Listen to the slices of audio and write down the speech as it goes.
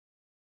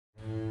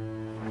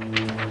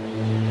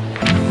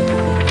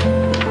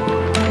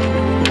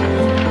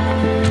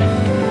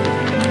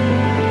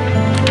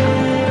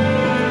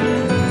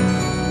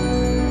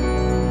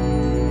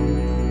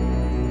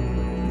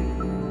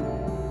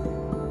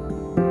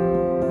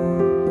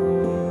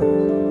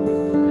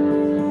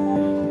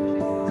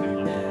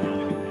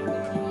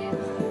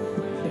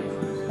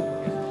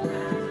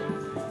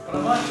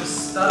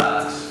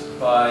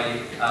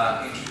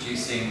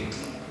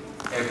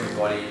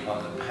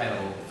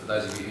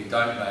who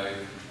don't know,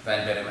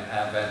 Van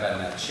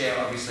Badham, our chair,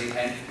 obviously,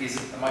 and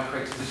am I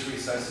correct, literary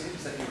associate?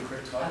 Is that your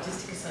correct title?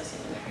 Artistic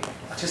associate.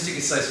 Artistic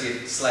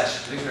associate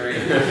 / literary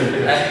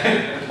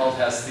at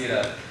Malthouse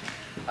Theatre.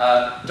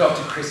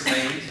 Dr. Chris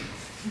Mead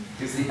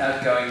is the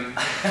outgoing... I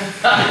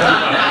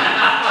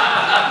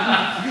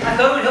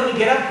thought it would help me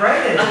get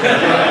upgraded.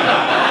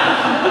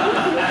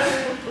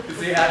 Is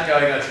the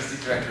outgoing artistic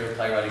director of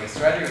Playwriting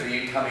Australia and the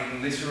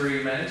incoming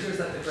literary manager. Is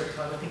that the correct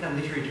title? I think I'm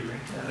literary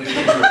director.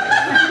 Literary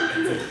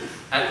director.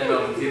 At the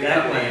Melbourne Theatre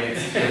Company.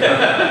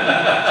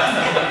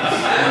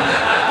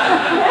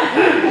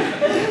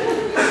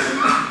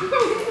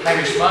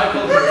 Hamish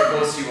Michael, who of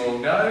course you all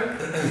know.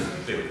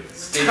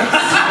 Stephen.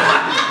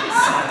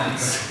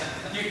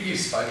 You've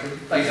spoken.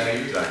 They know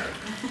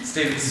you.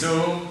 Stephen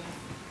Sewell,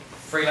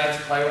 freelance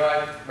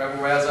playwright,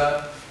 rebel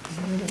rouser,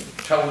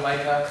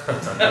 troublemaker.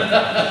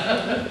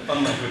 On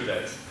my good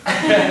days.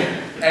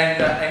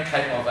 and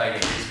Kate Mulvaney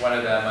is one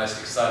of our most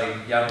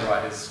exciting young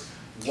writers,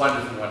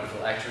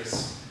 wonderful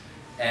actress,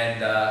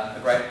 and a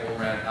great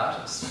all-round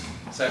artist.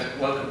 So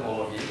welcome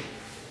all of you.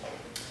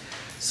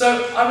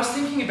 So I was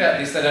thinking about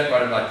this, they don't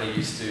write them like they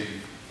used to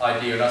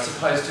idea, and I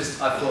suppose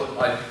I thought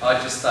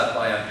I'd just start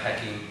by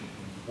unpacking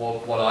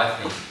what I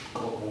think,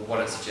 what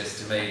it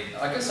suggests to me.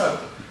 I guess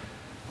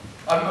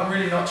I'm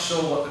really not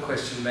sure what the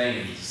question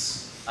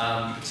means,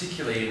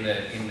 particularly in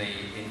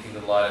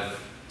the light of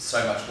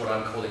so much what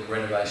I'm calling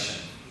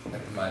renovation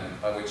at the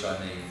moment, by which I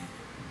mean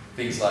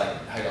things like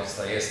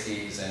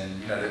Heiley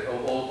and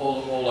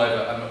all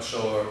over. I'm not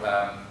sure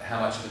how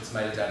much of it's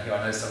made it down here.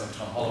 I know some of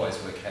Tom Holloway's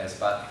work has,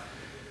 but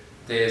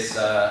there's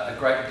a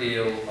great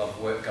deal of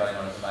work going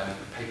on at the moment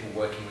with people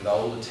working with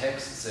older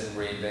texts and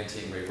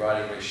reinventing,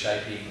 rewriting,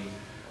 reshaping,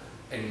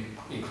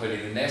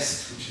 including The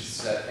Nest, which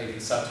is even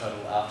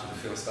subtitled after the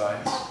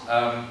Philistines.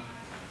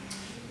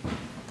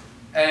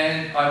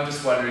 And I'm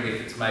just wondering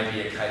if it's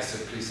maybe a case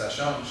of plus ça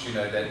change,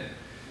 that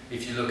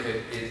if you look at,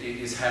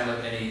 is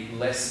Hamlet any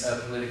less a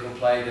political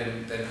play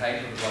than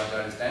Hate or The Blind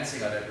Donors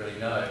Dancing? I don't really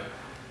know.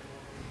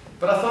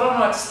 But I thought I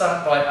might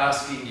start by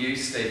asking you,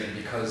 Stephen,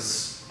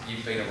 because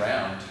you've been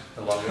around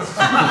the longest.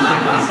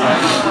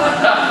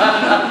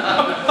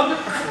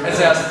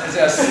 as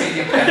our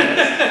senior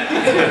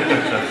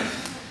panelist.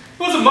 It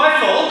wasn't my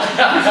fault.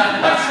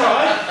 I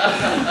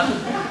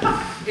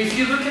tried. If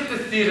you look at the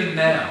theatre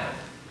now,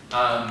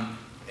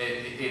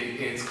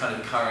 its kind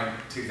of current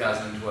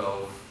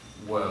 2012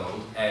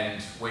 world, and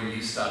when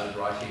you started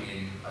writing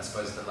in, I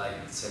suppose, the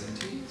late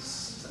 70s?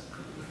 Is that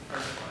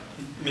right?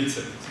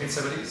 Mid-70s.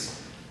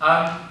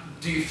 Mid-70s.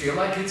 Do you feel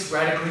like it's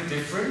radically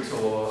different,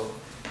 or...?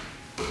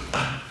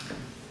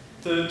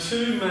 The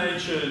two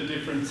major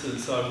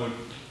differences I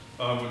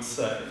would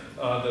say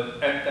are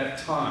that at that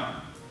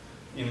time,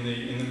 in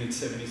the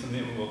mid-70s, and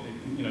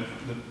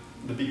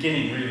the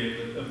beginning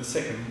really of the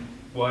second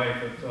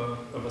wave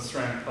of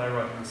Australian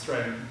playwriting,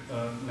 Australian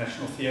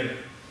National Theatre,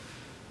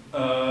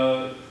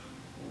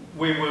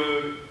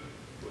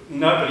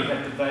 nobody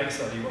had the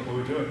vaguest idea what we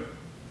were doing.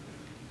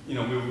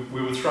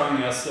 We were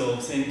throwing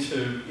ourselves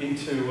into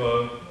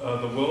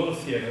the world of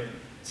theatre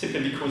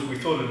simply because we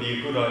thought it'd be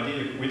a good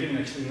idea, but we didn't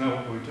actually know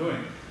what we were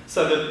doing.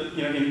 So that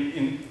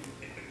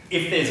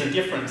if there's a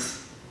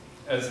difference,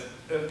 as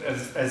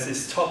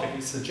this topic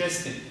is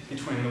suggesting,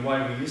 between the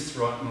way we used to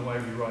write and the way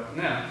we write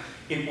now,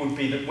 it would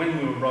be that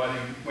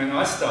when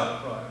I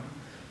started writing,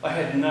 I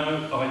had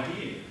no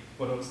idea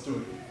what I was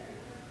doing.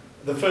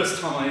 The first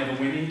time I ever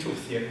went into a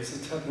theatre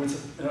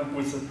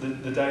was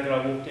the day that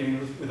I walked in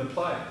with a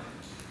play.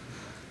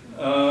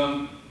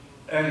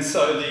 And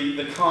so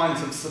the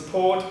kinds of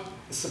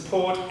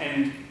support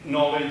and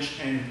knowledge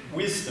and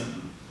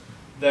wisdom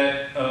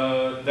that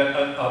are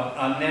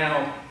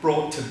now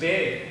brought to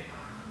bear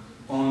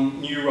on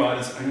new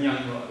writers and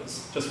young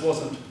writers just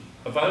wasn't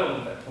available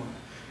at that point.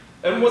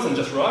 And it wasn't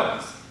just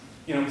writers,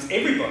 it was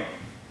everybody.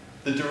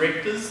 The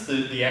directors,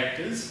 the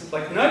actors,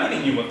 like nobody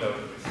knew what they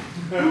were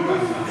doing.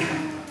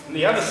 And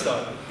the other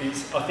side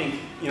is, I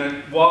think,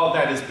 while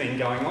that has been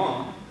going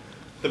on,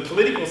 the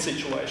political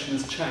situation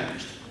has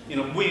changed.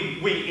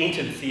 We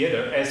entered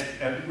theatre as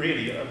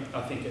really,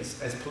 I think,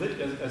 as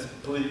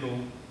political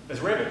as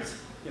rebels.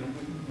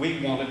 We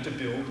wanted to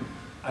build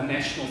a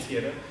national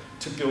theatre,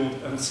 to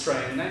build an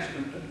Australian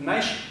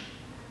nation.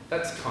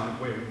 That's kind of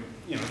where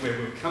we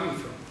were coming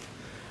from.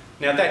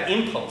 Now that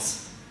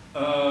impulse,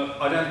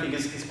 I don't think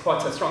is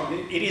quite so strong.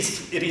 It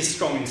is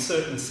strong in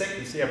certain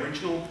segments. The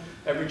Aboriginal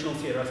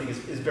theatre, I think,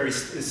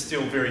 is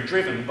still very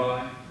driven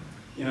by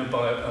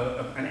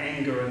an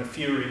anger and a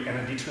fury and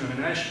a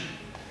determination.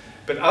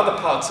 But other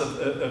parts of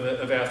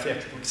our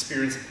theatrical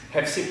experience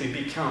have simply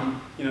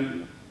become,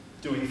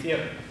 doing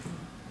theatre.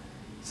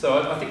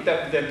 So I think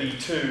that'd be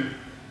two.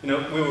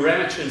 We were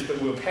amateurs, but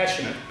we were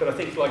passionate. But I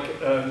think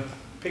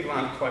people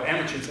aren't quite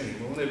amateurs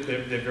anymore.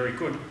 They're very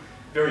good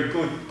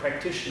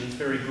practitioners,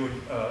 very good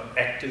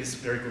actors,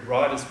 very good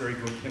writers, very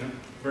good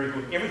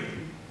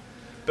everything.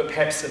 But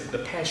perhaps the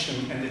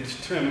passion and the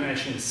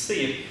determination to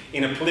see it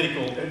in a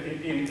political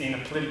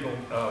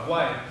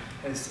way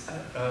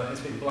has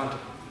been blunted.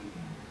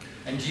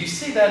 And do you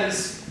see that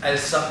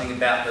as something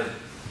about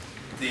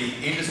the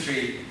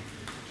industry?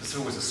 It's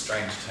always a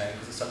strange term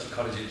because it's such a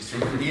cottage industry.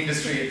 The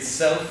industry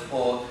itself,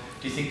 or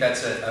do you think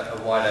that's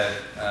a wider?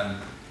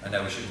 I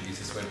know we shouldn't use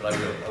this word, but I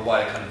will. A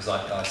wider kind of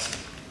zeitgeist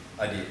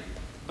idea.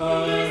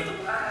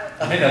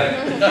 I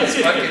know. That's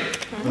right.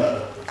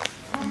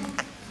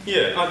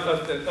 Yeah, I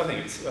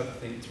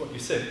think it's what you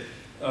said.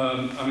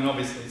 I mean,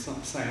 obviously, it's not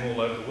the same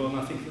all over the world,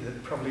 and I think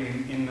that probably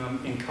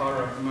in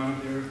Cairo at the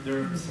moment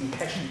there are some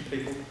passionate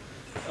people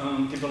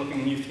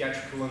developing new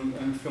theatrical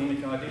and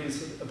filmic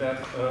ideas about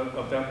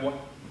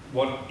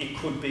what it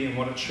could be and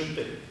what it should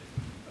be.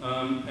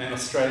 And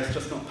Australia's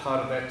just not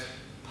part of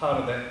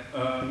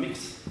that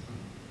mix.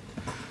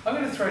 I'm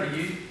going to throw to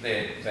you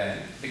there, Van,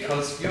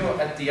 because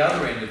you're at the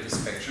other end of the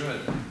spectrum,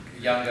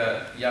 a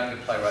younger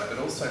playwright, but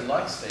also,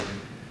 like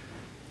Stephen,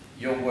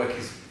 your work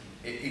is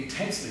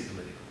intensely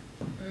political.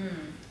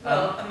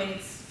 Well, I mean,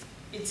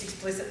 it's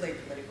explicitly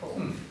political.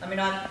 I mean,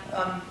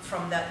 I'm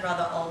from that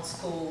rather old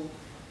school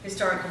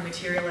historical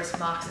materialist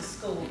Marxist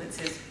school that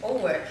says all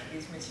work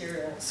is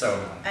material.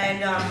 So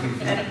and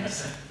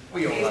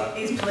we all are.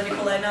 Is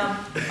political, and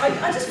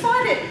I just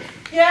find it.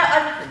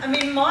 Yeah, I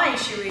mean, my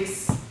issue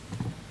is.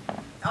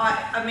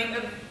 I mean,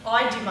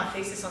 I did my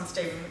thesis on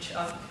Stephen, which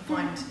I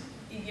find,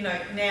 you know,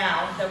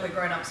 now that we're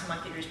grown ups and my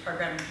theory is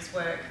programming his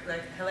work,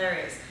 like,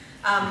 hilarious.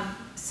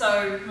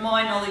 So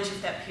my knowledge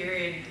of that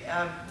period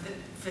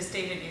for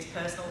Stephen is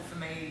personal, for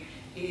me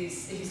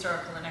is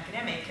historical and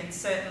academic, and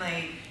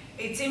certainly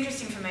it's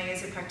interesting for me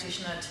as a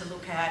practitioner to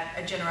look at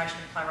a generation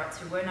of playwrights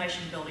who were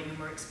nation building and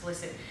were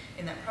explicit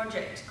in that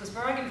project, because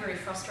where I get very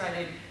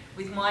frustrated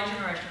with my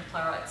generation of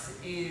playwrights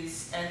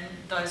is, and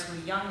those who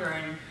are younger,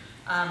 and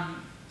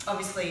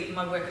obviously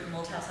my work at the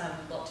Malthouse, I have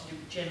a lot to do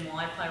with Gen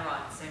Y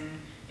playwrights, and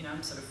you know,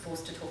 I'm sort of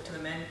forced to talk to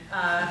them, and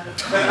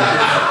that's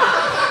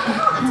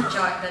a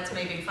joke, that's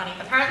me being funny.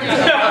 Apparently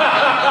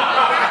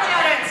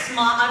I don't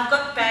smile. I've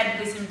got bad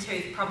wisdom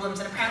tooth problems,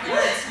 and apparently I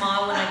don't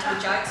smile when I tell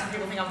jokes, and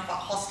people think I'm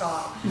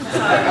hostile. So if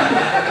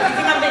you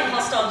think I'm being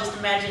hostile, just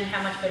imagine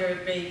how much better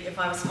it'd be if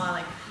I was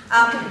smiling.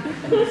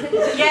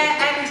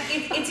 Yeah, and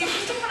it's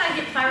interesting when I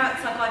get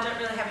playwrights like, I don't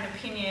really have an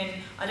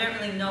opinion, I don't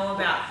really know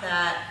about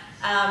that,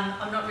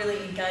 I'm not really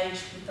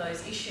engaged with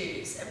those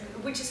issues,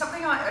 which is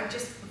something I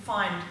just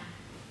find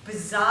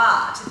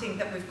bizarre, to think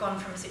that we've gone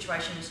from a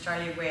situation in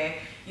Australia where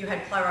you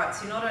had playwrights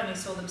who not only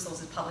saw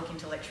themselves as public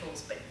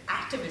intellectuals but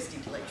activist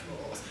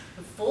intellectuals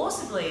who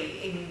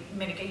forcibly, in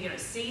many, you know,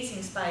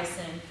 seizing space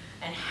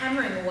and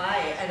hammering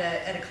away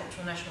at a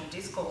cultural national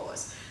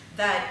discourse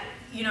that,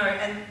 you know,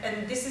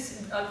 and this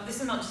is not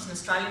just an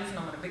Australian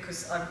phenomenon,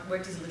 because I've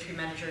worked as a literary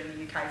manager in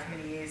the UK for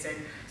many years and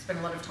spent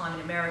a lot of time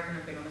in America and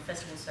have been on the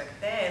festival circuit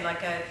there,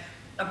 like a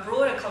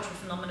broader cultural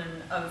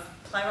phenomenon of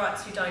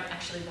playwrights who don't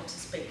actually want to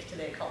speak to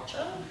their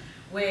culture,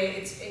 where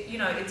it's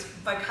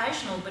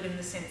vocational, but in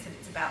the sense that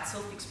it's about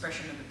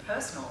self-expression of the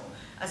personal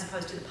as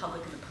opposed to the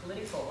public and the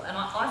political. And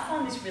I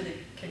find this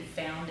really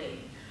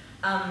confounding,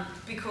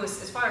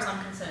 because as far as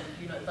I'm concerned,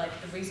 you know, like,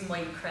 the reason why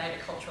you create a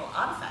cultural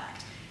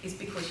artefact is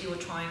because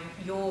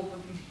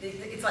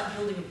it's like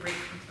building a brick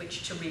with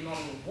which to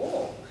remodel a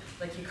wall.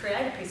 Like, you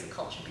create a piece of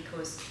culture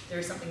because there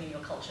is something in your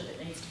culture that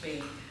needs to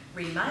be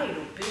remade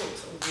or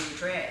built or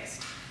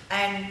readdressed.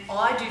 And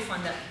I do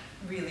find that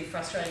really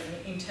frustrating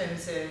in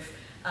terms of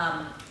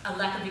a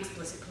lack of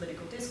explicit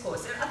political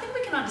discourse. And I think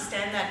we can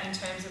understand that in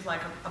terms of,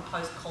 like, a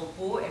post-Cold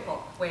War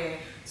epoch where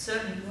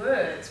certain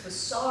words were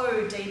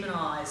so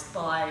demonised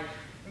by,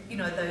 you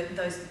know,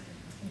 those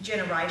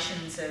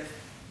generations of,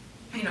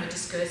 you know,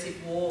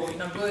 discursive war, you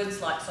know,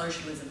 words like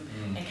socialism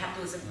and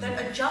capitalism, that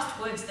are just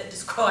words that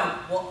describe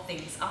what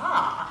things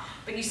are.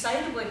 But you say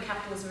the word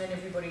capitalism and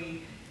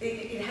everybody,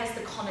 it has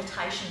the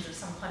connotations of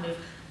some kind of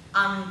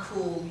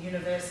uncool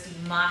university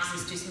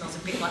Marxist who smells a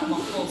bit like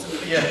mothballs and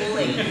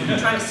patchouli,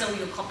 trying to sell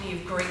you a copy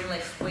of Green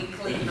Left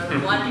Weekly, you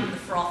know, wiping the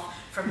froth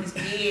from his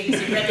beard as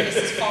he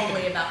reminisces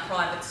fondly about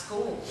private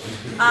school.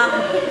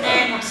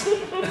 And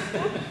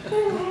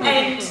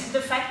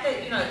the fact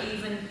that, you know,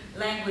 even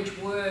language,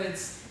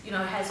 words, you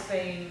know, has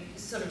been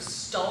sort of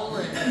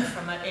stolen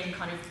from any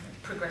kind of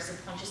progressive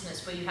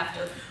consciousness, where you have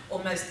to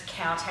almost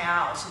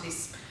kowtow to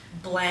this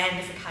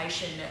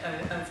bland-ification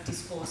of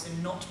discourse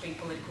and not be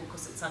political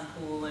because it's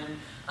uncool, and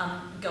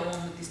go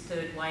on with this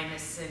third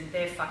wayness, and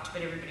they're fucked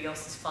but everybody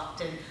else is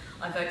fucked, and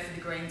I vote for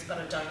the Greens but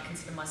I don't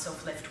consider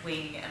myself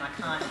left-wing, and I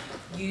can't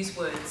use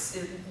words,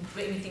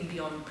 anything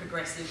beyond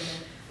progressive, and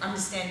an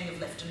understanding of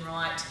left and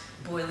right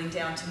boiling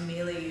down to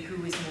merely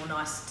who is more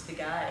nice to the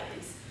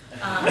gays. I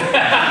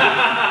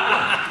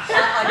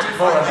do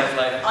find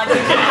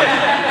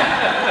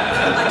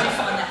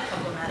that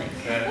problematic.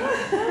 Yeah.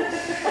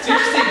 It's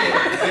interesting.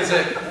 There's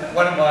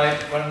one of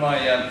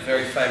my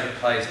very favourite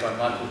plays by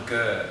Michael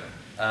Gurr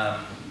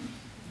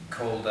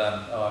called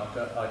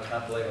I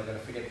can't believe I'm going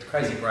to forget,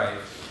 Crazy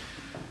Brave,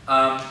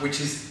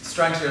 which is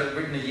strangely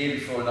written a year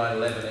before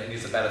 9/11, and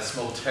is about a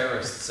small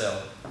terrorist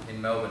cell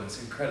in Melbourne. It's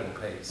an incredible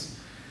piece.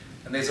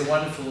 And there's a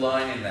wonderful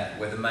line in that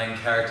where the main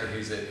character,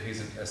 who's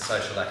a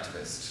social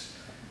activist,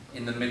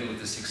 in the middle of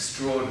this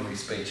extraordinary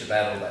speech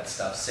about all that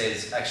stuff,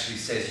 actually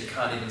says you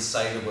can't even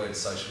say the word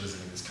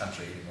socialism in this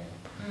country anymore.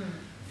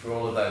 For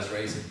all of those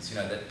reasons, you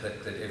know,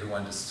 that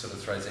everyone just sort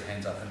of throws their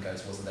hands up and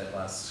goes, wasn't that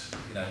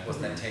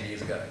wasn't that 10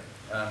 years ago?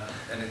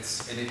 And it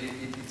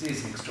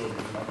is an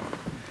extraordinary phenomenon.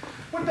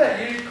 What about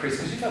you, Chris?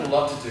 Because you've had a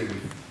lot to do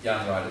with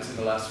young writers in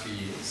the last few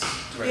years.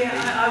 Directly.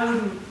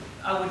 Yeah,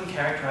 I wouldn't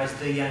characterise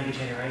the younger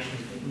generation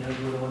as being no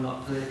good or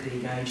not politically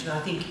engaged. And I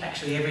think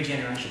actually every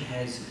generation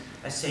has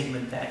a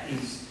segment that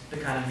is the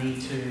kind of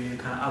need to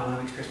I want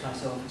to express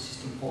myself. It's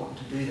just important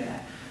to do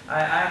that. I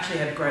actually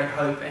have great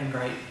hope and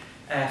great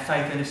faith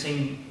and have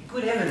seen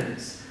good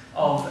evidence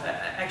of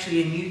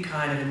actually a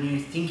new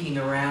thinking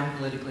around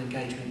political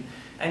engagement.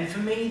 And for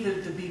me,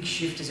 the big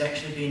shift has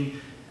actually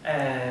been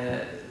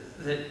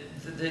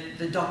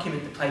the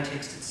document, the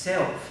playtext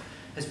itself,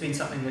 has been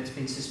something that's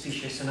been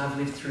suspicious, and I've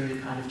lived through the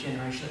kind of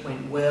generation that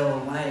went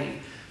well away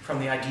from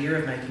the idea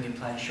of making a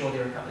play. Sure,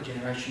 there are a couple of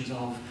generations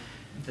of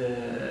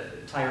the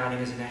playwriting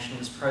as a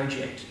nationalist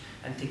project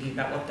and thinking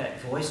about what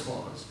that voice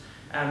was.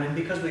 And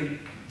because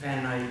Van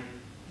and I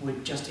were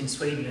just in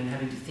Sweden and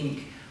having to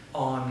think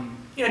on,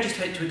 just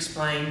to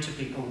explain to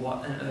people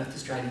what on earth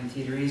Australian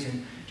theatre is,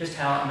 and just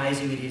how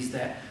amazing it is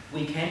that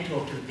we can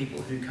talk to the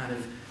people who kind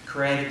of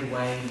created the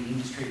way in the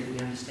industry that we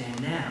understand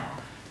now,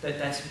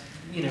 that's,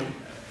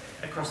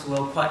 across the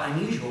world quite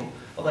unusual,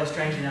 although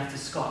strange enough the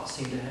Scots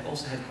seem to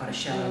also have quite a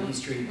shallow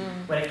history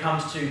when it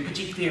comes to,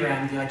 particularly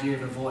around the idea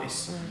of a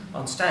voice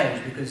on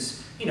stage,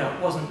 because it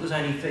was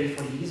only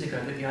 30-40 years ago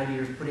that the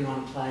idea of putting on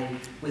a play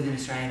with an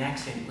Australian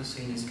accent was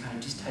seen as kind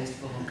of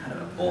distasteful and kind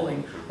of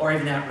appalling or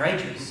even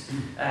outrageous,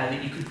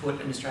 that you could put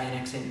an Australian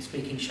accent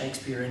speaking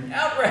Shakespeare and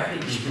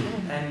outrage.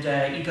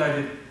 And you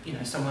go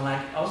to somewhere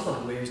like Oslo,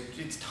 where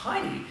it's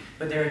tiny,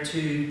 but there are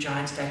two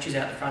giant statues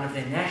out the front of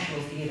their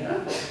national theatre,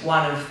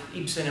 one of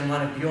Ibsen and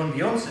one of Bjorn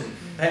Bjornson,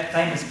 that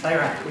famous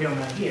playwright that we all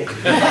know here.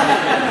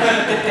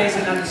 That there's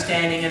an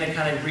understanding and a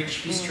kind of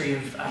rich history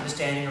of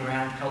understanding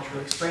around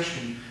cultural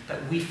expression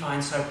that we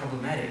find so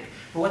problematic.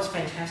 But what's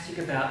fantastic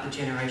about the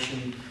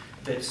generation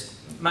that's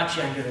much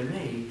younger than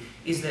me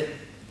is that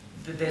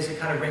there's a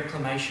kind of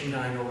reclamation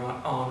going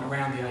on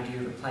around the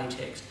idea of a play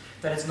text,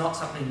 that it's not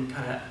something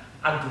kind of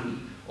ugly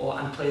or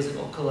unpleasant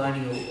or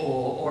colonial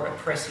or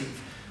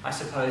oppressive, I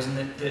suppose, and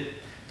that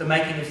the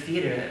making of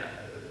theatre,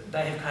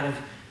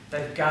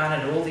 they've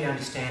garnered all the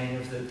understanding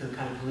of the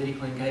kind of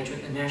political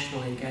engagement, the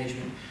national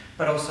engagement,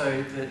 but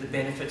also the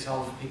benefits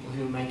of people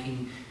who are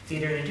making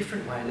theatre in a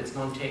different way that's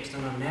non-text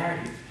and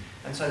non-narrative.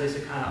 And so there's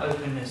a kind of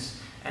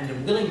openness and a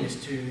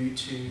willingness to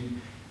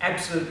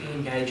absolutely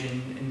engage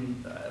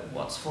in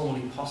what's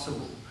formally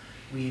possible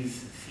with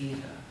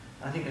theatre.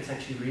 I think that's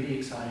actually really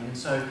exciting. And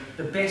so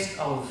the best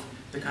of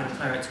the kind of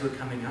playwrights who are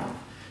coming up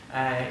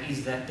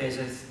is that there's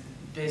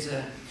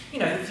a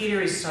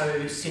theatre is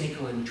so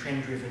cynical and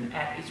trend-driven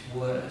at its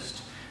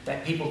worst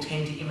that people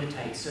tend to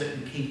imitate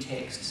certain key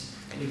texts,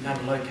 and you can kind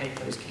of locate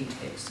those key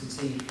texts and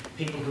see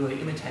people who are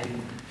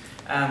imitating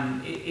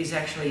them.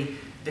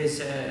 There's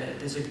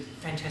a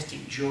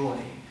fantastic joy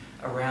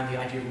around the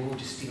idea of, we'll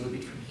just steal a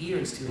bit from here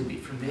and steal a bit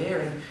from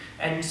there,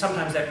 and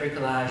sometimes that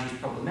bricolage is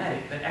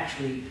problematic, but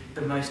actually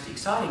the most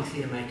exciting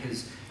theatre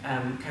makers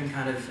can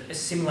kind of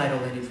assimilate all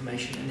that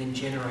information and then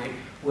generate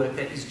work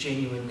that is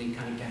genuinely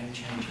kind of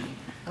game-changing.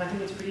 And I think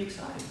that's pretty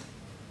exciting.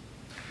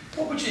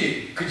 Could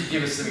you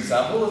give us an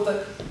example of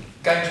that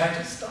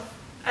game-changing stuff?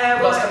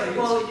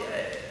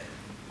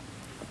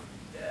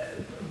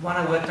 One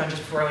I worked on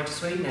just before I went to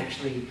Sweden,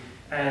 actually.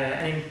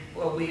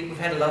 We've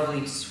had a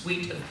lovely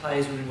suite of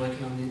plays we've been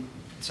working on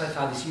so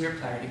far this year at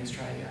Playwriting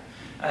Australia.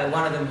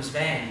 One of them was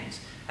Vans,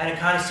 and it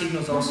kind of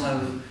signals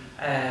also,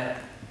 I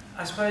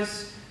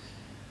suppose,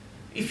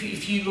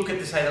 if you look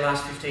at say the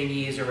last 15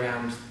 years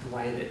around the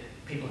way that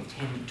people have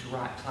tended to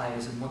write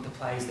plays and what the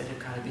plays that have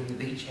kind of been the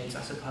beachheads,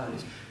 I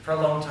suppose. For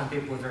a long time,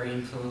 people were very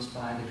influenced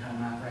by the kind of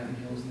Mark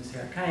Ravenhills and the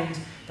Sarah Kanes,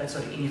 that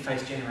sort of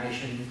in-your-face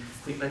generation.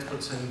 Quick, let's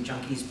put some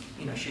junkies,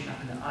 shooting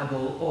up in the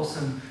eyeball.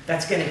 Awesome,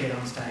 that's going to get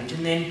on stage.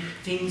 And then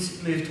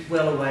things moved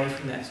well away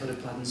from that sort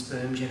of blood and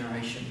sperm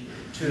generation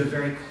to a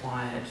very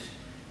quiet,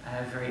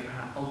 very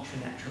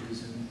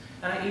ultra-naturalism.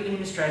 And even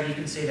in Australia, you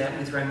can see that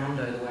with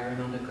Raimondo, the way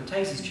Raimondo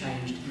Cortez has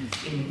changed.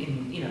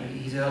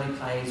 His early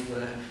plays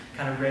were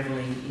kind of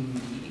revelling in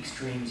the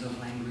extremes of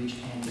language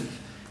and of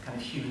kind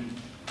of human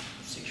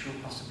sexual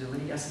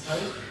possibility, I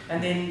suppose.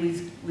 And then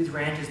with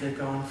Ranters, they've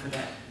gone for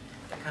that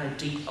kind of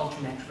deep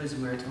ultra-naturalism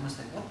where it's almost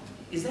like, what,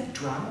 is that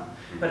drama?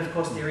 But of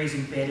course, there is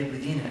embedded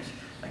within it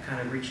a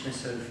kind of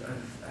richness of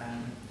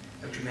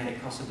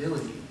dramatic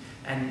possibility.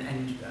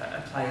 And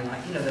a play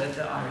like,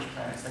 the Irish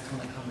playwrights, that's when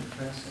they come with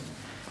person.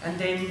 And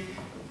then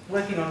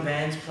working on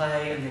Van's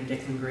play, and then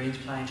Declan Green's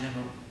play, and Jane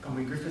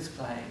Montgomery Griffith's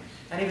play,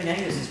 and even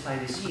Angus's play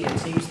this year, it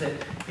seems that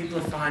people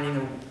are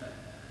finding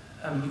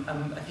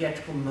a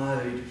theatrical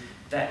mode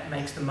that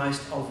makes the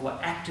most of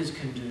what actors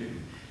can do,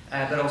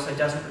 but also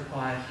doesn't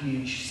require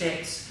huge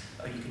sets,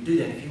 or you can do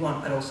that if you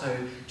want, but also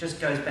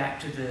just goes back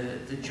to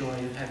the joy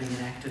of having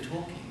an actor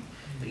talking.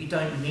 that you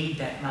don't need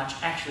that much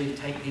actually to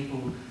take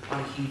people on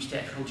a huge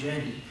theatrical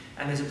journey.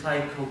 And there's a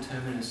play called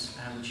Terminus,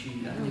 which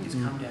I don't think it's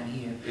come down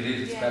here. It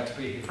is, it's about to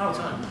be here. Oh, it's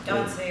on. Go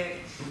and see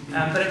it.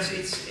 But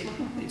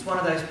it's one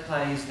of those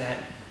plays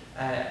that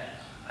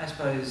I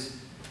suppose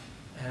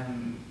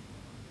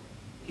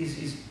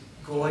is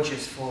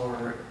gorgeous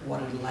for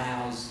what it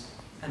allows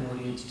an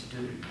audience to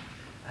do.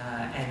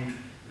 And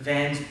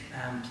Van's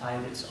play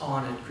that's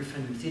on at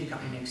Griffin Theatre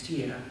Company next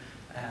year,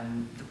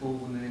 The Bull,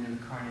 the Moon and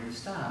the Coronet of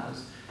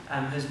Stars,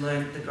 has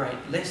learned the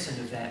great lesson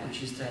of that,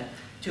 which is that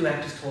two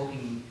actors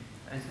talking,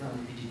 as well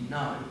if you didn't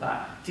know,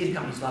 but theatre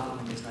companies love it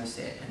when there's no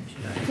set and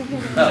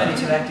there's only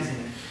two actors in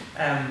it.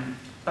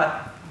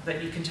 But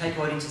you can take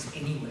audiences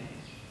anywhere.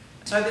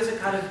 So there's a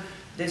kind of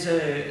there's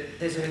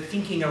a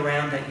thinking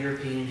around that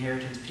European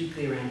inheritance,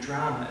 particularly around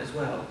drama as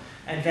well.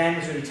 And Van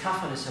was really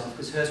tough on herself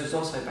because hers was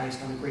also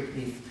based on a Greek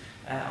myth,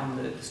 on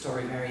the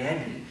story of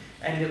Ariadne.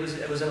 And it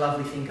was a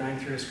lovely thing going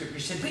through a script. She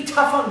said, "Be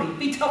tough on me,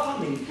 be tough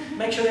on me.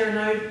 Make sure there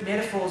are no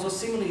metaphors or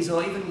similes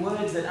or even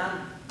words that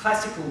aren't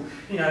classical."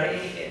 You know,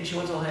 and she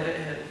wants all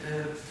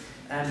her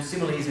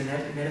similes and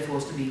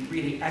metaphors to be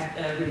really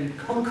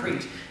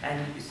concrete.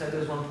 And so there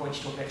was one point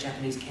she talked about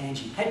Japanese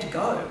kanji. Had to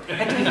go.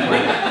 Had to be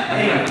quick.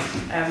 Anyway,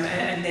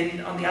 and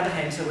then on the other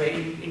hand, so we're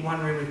in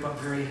one room we've got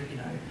very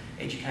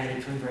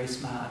educated, feeling very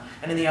smart,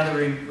 and in the other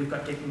room we've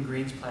got Declan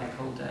Green's play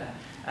called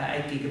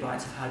 8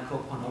 gigabytes of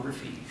hardcore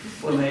pornography,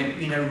 where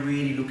we're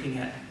really looking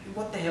at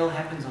what the hell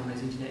happens on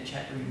those internet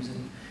chat rooms,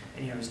 and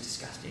it's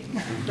disgusting.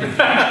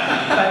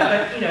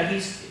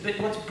 but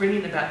what's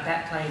brilliant about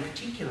that play in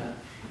particular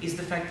is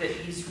the fact that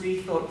he's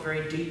really thought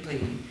very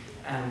deeply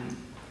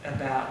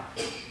about,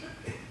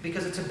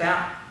 because it's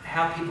about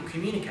how people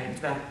communicate. It's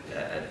about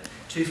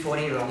two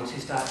 40-year-olds who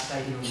start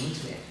dating on the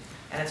internet,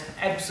 and it's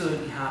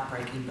absolutely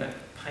heartbreaking but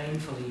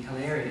painfully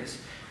hilarious.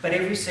 But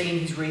every scene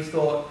he's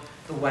rethought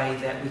the way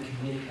that we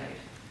communicate.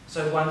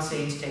 So one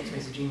scene's text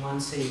messaging, one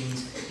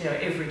scene's,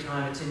 every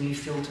time it's a new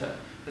filter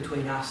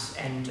between us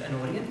and an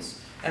audience.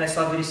 And it's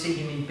lovely to see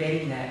him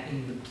embedding that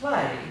in the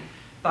play,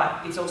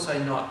 but it's also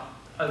not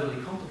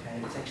overly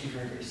complicated, it's actually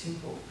very, very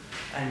simple.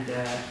 And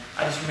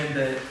I just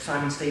remember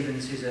Simon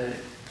Stevens, who's a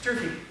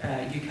terrific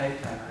UK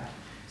playwright,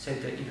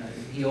 said that,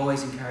 he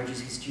always encourages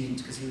his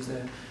students, because he was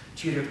a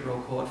tutor at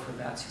Royal Court for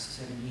about 6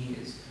 or 7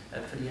 years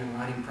for the young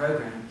writing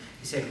program.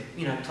 He said,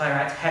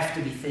 playwrights have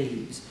to be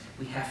thieves.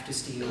 We have to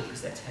steal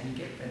because that's how you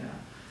get better.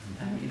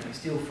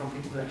 Steal from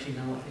people who actually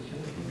know what they're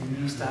doing. And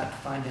then you start to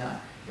find out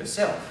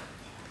yourself.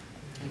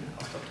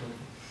 I'll stop talking.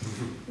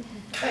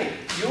 Hey,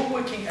 you're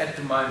working at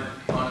the moment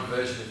on a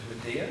version of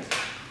Medea,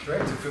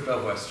 correct? For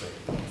Belvoir Street,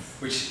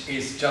 which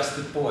is just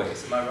the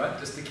boys, am I right?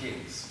 Just the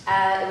kids?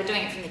 We're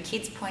doing it from the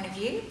kids' point of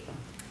view.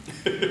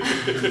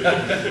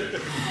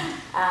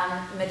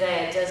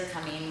 Medea does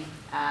come in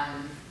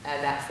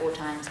about 4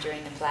 times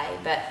during the play,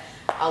 but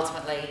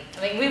ultimately,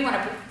 we want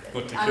to put...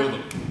 What, to kill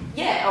them?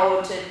 Yeah,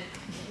 or to...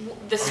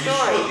 The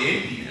story.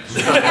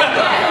 Yeah.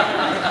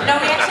 No,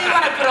 we actually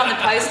want to put on the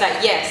poster,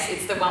 yes,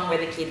 it's the one where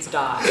the kids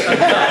die.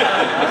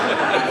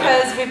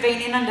 Because we've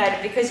been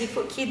inundated, because you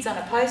put kids on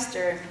a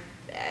poster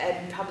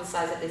and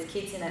publicise that there's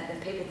kids in it,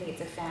 then people think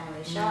it's a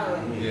family show.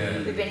 And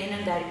we've been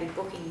inundated with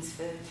bookings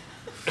for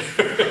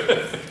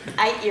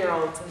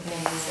 8-year-olds and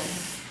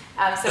things.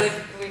 And, so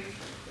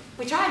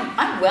we try and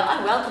I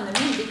welcome them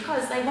in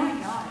because they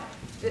won't know.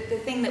 The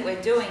thing that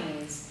we're doing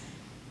is,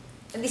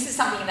 and this is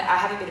something that I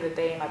have a bit of a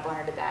bee in my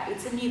bonnet about,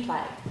 it's a new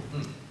play.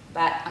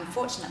 But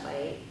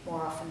unfortunately,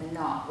 more often than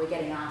not, we're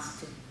getting asked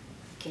to,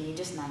 can you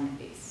just name it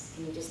this?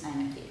 Can you just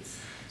name it this?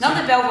 Not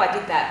that Belvoir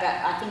did that,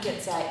 but I think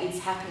it's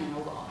happening a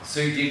lot.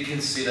 So you did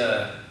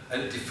consider a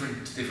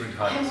different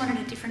title? I wanted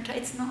a different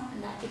title. It's not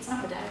Medea.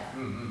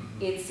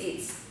 It's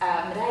Medea's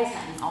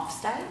happening off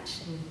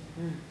stage.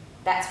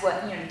 That's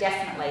what,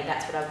 definitely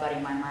that's what I've got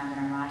in my mind when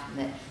I'm writing,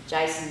 that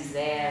Jason's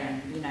there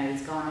and,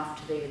 he's gone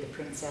off to be with the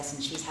princess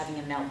and she's having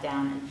a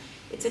meltdown, and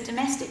it's a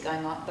domestic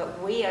going on,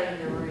 but we are in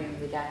the room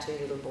with our 2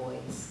 little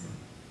boys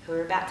who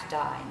are about to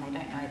die and they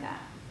don't know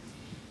that.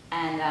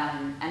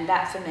 And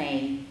that for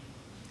me,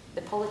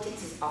 the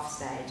politics is off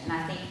stage, and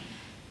I think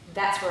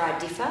that's where I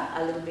differ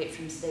a little bit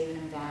from Stephen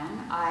and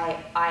Van.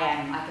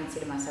 I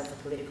consider myself a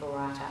political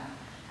writer.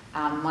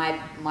 My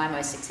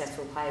most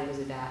successful play was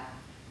about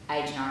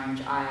Agent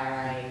Orange,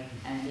 IRA,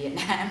 and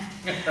Vietnam,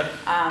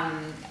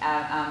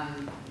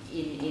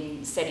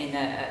 set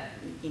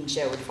in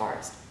Sherwood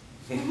Forest.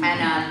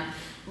 And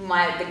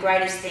the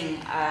greatest thing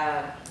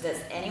that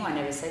anyone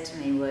ever said to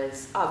me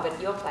was, "Oh,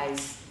 but your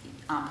plays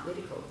aren't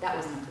political." That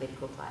wasn't a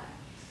political play.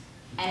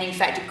 And in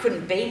fact, it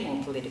couldn't be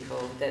more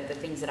political. The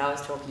things that I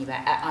was talking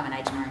about, I'm an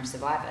Agent Orange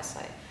survivor, so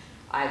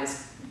I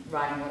was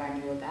writing what I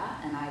knew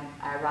about, and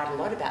I write a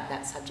lot about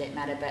that subject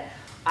matter, but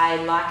I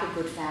like a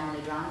good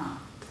family drama.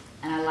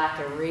 And I like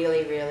a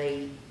really,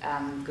 really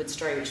good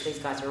story, which these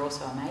guys are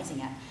also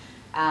amazing at.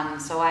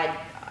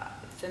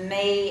 For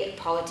me,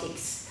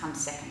 politics comes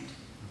second.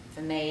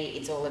 For me,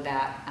 it's all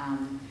about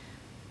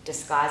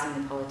disguising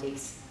the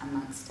politics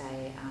amongst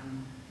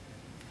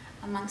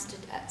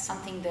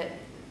something that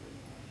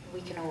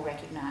we can all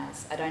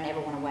recognise. I don't ever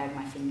want to wave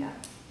my finger.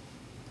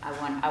 I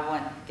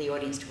want the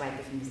audience to wave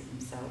their fingers at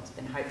themselves,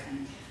 but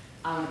hopefully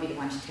I want to be the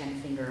one to turn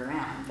the finger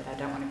around, but I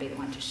don't want to be the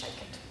one to shake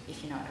it,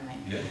 if you know what I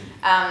mean. Yeah.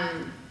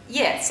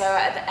 Yeah, so,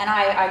 and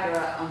I grew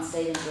up on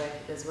Stephen's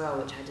work as well,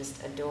 which I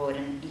just adored,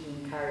 and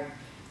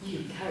you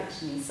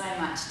encouraged me so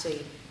much to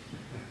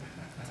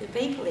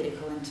be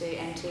political and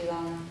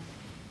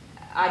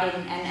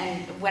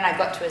when I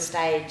got to a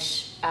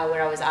stage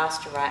where I was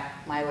asked to write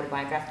my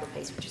autobiographical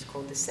piece, which is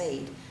called The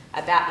Seed,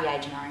 about the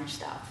Agent Orange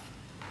stuff,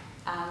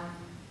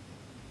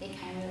 it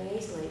came really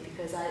easily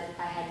because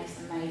I had this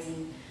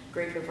amazing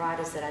group of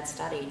writers that I'd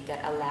studied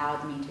that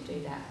allowed me to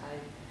do that.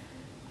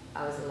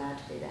 I was allowed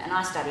to do that. And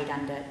I studied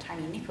under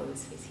Tony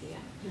Nichols, who's here.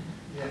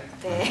 Yeah.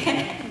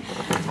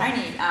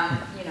 Tony,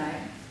 you know,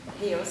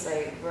 he was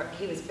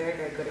very,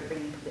 very good at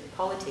bringing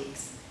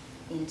politics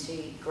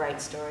into great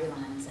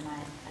storylines, and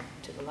I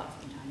took a lot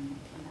from Tony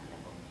on that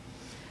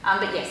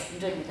level. But yes, I'm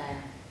doing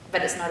Medea.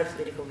 But it's not a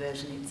political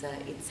version,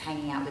 it's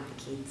hanging out with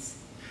the kids.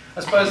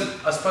 I suppose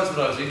what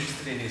I was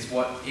interested in is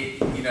what it,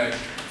 you know,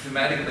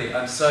 thematically,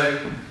 I'm so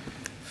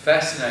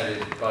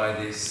fascinated by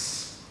this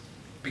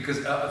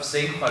because I've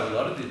seen quite a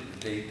lot of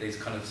these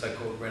kind of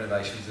so-called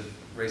renovations of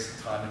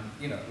recent time, and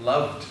you know,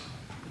 loved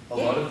a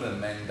lot of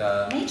them, and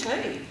me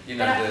too. You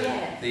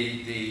know,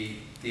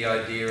 the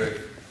idea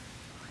of,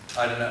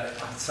 I don't know,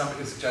 it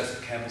was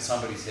Joseph Campbell.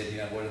 Somebody said, you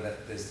know, what are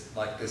that?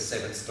 There's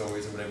 7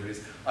 stories or whatever it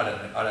is. I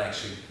don't know. I don't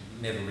actually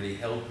never really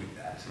held with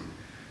that,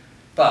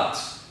 but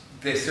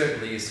there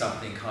certainly is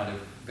something kind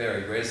of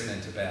very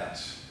resonant about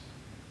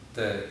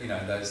the, you know,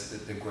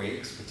 the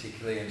Greeks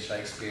particularly, and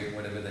Shakespeare and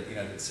whatever, that, you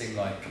know, that seem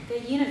like they're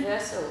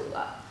universal.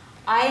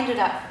 I ended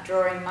up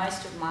drawing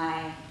most of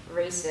my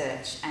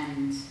research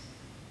and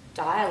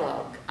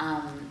dialogue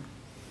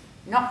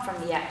not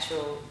from the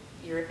actual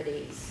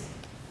Euripides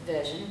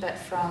version, but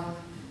from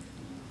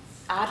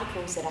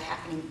articles that are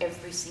happening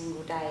every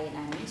single day in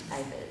our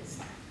newspapers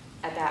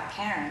about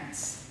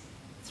parents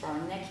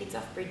throwing their kids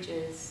off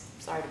bridges.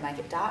 Sorry to make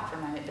it dark for a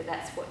moment, but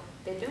that's what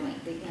they're doing.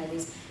 You know,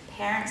 these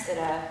parents that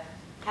are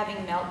having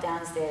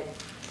meltdowns, they're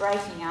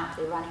breaking up,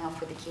 they're running off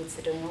with the kids,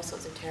 they're doing all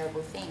sorts of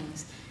terrible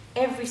things.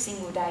 Every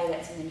single day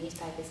that's in the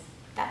newspapers,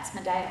 that's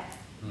Medea.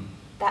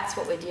 That's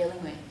what we're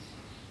dealing with.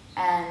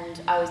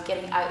 And I was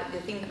getting,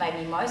 the thing that made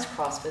me most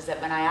cross was that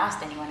when I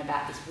asked anyone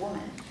about this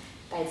woman,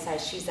 they'd say,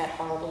 she's that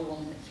horrible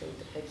woman that killed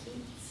her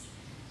kids.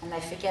 And they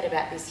forget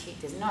about this,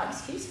 there's no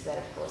excuse for that,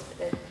 of course,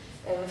 but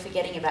they were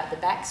forgetting about the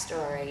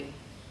backstory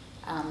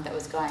that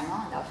was going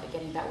on. They were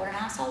forgetting about what an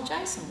arsehole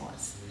Jason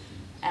was.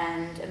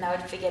 And they were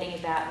forgetting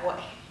about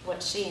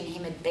what she and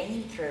him had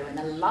been through and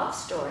the love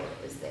story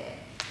that was there.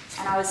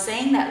 And I was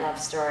seeing that love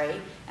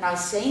story, and I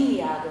was seeing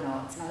the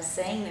Argonauts, and I was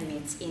seeing the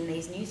myths in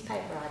these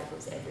newspaper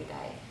articles every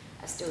day.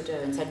 I still do.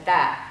 And so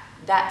that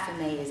for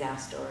me is our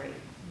story,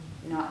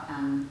 not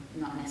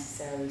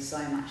necessarily so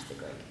much the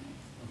Greek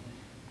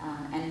myth.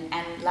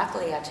 And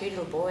luckily our 2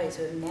 little boys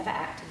who have never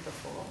acted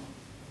before,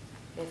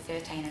 they're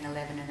 13 and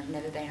 11 and have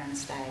never been on a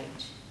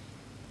stage,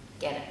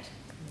 get it.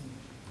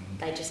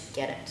 They just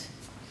get it.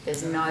 They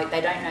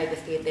don't know the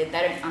theatre, they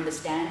don't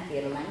understand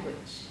theatre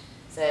language.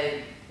 So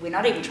we're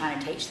not even trying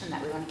to teach them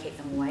that, we want to keep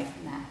them away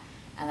from that.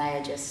 And they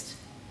are just,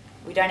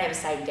 we don't ever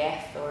say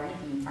death or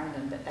anything in front of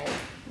them, but they...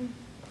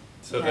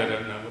 So they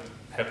don't know what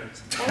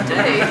happens.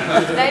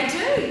 They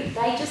do.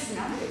 They just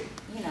know,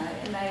 you know,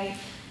 and they,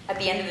 at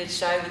the end of the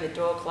show when the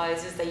door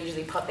closes, they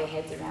usually pop their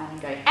heads around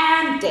and go,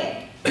 and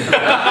dead.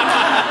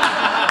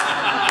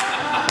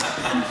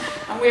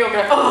 And we all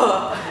go,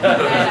 oh!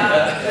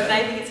 But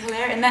they think it's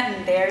hilarious. And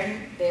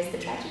there's the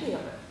tragedy of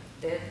it.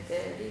 There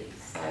it is.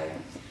 So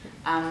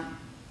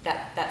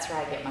that's where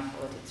I get my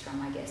politics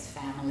from, I guess,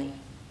 family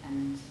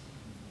and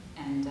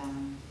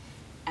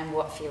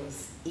what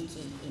feels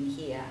icky in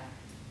here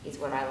is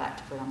what I like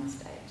to put on the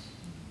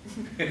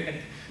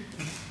stage.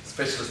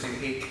 specialist in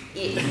ick.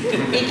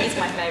 Ick is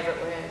my favourite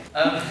word.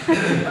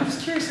 I'm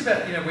just curious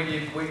about, you know, when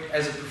you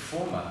as a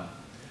performer,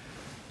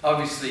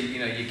 obviously, you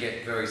know, you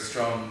get very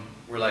strong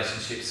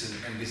relationships,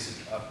 and this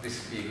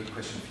would be a good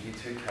question for you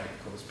too, Kate,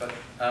 of course, but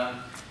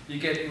you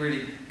get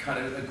really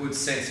kind of a good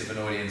sense of an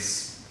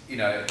audience, you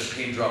know, the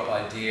pin drop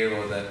idea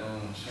or the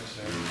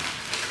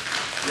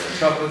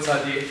chocolates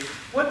idea.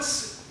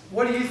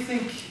 What do you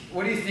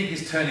think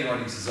is turning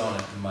audiences on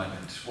at the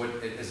moment?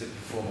 As a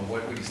performer,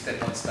 when you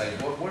step on stage,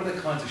 what are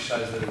the kinds of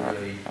shows that are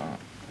really? Well,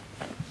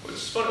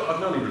 it's funny, I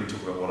can only really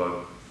talk about what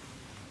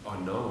I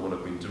know, what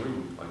I've been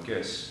doing, I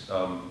guess.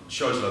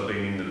 Shows that I've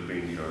been in that have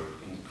been, you know,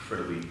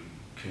 incredibly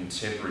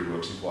contemporary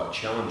works and quite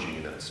challenging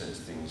in that sense.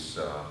 Things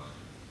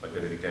like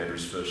Benedict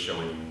Andrews' first show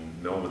in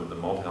Melbourne that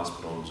the Malthouse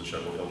put on was a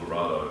show called El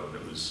Dorado, and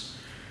it was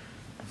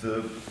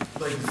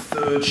maybe the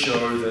 3rd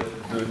show that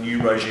the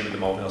new regime at the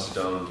Malthouse had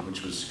done,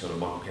 which was kind of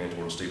Michael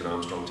Cantor and Stephen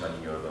Armstrong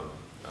taking over.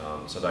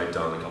 So they'd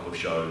done a couple of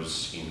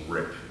shows in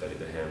Rep. They did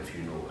The Ham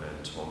Funeral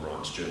and Tom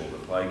Wright's Journal of the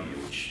Plague Year,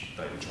 which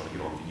they'd been trying to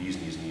get on for years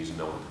and years and years, and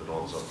no one put it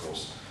on. So of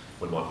course,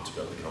 when Michael took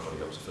over the company,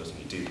 that was the first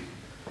thing he did.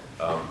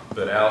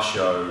 But our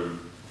show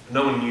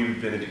no one knew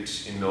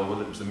Benedict in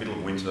Melbourne. It was the middle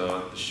of winter.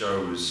 The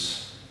show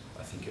was,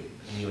 I think,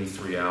 nearly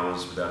 3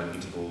 hours without an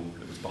interval.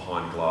 It was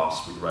behind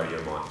glass with radio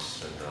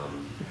mics.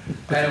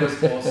 And it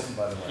was awesome,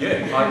 by the way.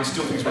 Yeah, I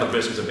still think it's one of the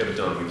best things I've ever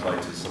done. We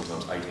played to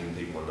sometimes 18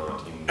 people a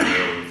night in the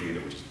Melbourne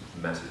Theatre, which is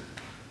massive.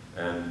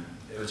 And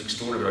it was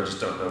extraordinary, but I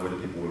just don't know whether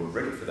people were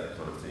ready for that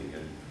kind of thing.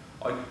 And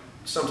I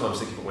sometimes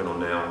think if it went on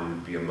now, it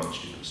would be a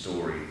much different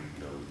story,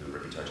 you know, with the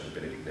reputation that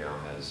Benedict now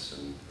has,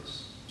 and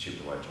has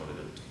chipped away trying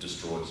to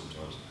destroy it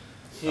sometimes.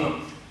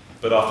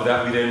 But after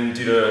that, we then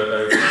did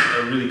a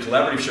really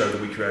collaborative show that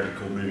we created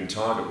called Moving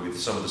Target with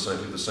some of the same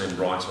people, the same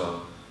writer,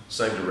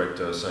 same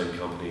director, same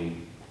company,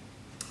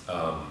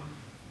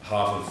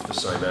 half of the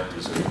same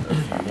actors, and a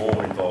few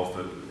more involved,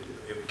 but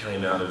it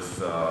came out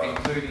of...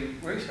 including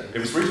Rita. It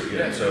was Rita,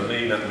 yeah. So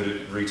me, Matt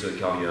Wood, Rita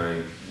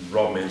Carlier,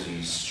 Rob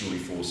Menzies, Julie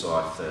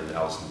Forsyth and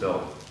Alison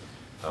Bell.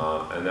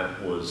 And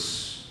that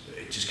was...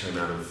 It just came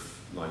out of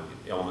like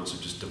elements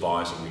of just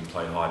devising. We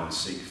played hide and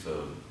seek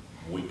for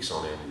weeks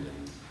on end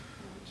and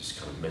just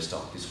kind of messed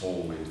up this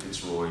hall in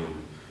Fitzroy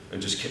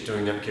and just kept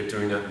doing that,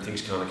 and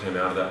things kind of came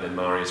out of that. And then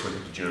Marius went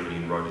up to Germany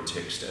and wrote a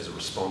text as a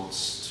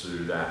response to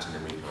that, and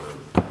then we kind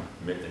of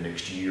met the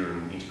next year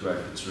and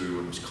integrated the two.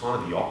 And it was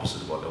kind of the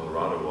opposite of what El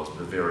Dorado was,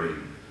 but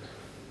it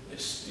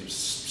was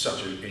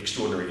such an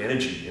extraordinary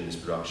energy in this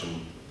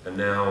production. And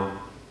now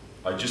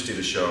I just did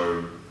a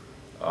show,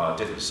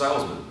 Death of a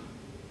Salesman,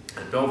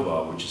 at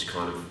Belvoir, which is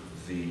kind of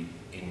the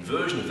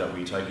inversion of that, where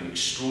you take an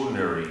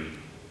extraordinary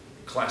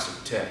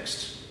classic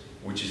text,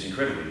 which is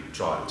incredibly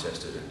tried and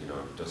tested,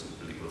 and doesn't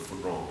really put a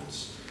foot wrong.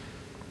 It's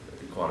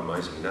quite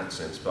amazing in that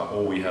sense. But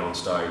all we had on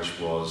stage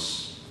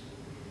was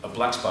a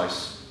black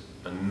space,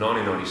 a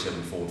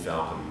 1997 Ford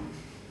Falcon,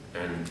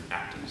 and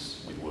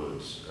actors with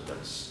words, and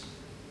that's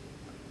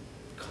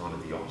kind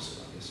of the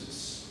opposite, I guess.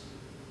 It's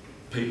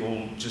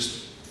people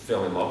just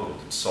fell in love with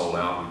it. It sold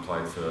out. We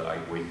played for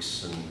 8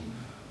 weeks, and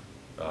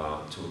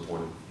to a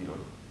point of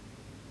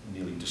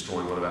nearly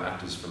destroying one of our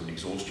actors from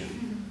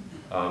exhaustion.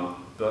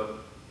 But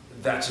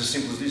that's as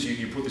simple as this.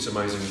 You put this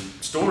amazing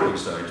story on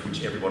stage,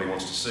 which everybody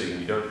wants to see,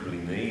 and you don't really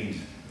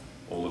need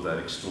all of that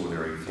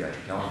extraordinary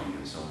theatricality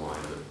in some way.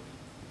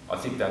 But I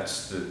think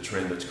that's the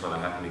trend that's kind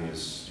of happening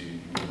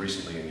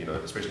recently, and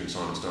especially in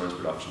Simon Stone's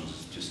productions,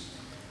 is just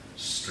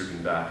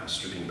stripping back and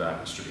stripping back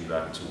and stripping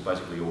back until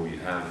basically all you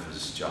have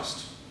is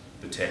just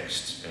the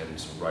text and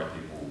some great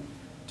people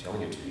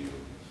telling it to you.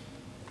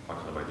 I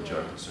kind of made the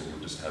joke that soon you'll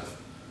just have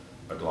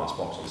a glass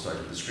box on stage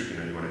with the script in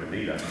it, and you won't even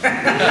need that.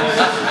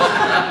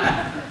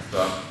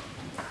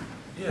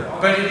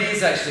 But it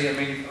is actually, I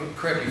mean,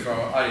 correct me if I'm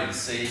wrong, I didn't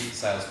see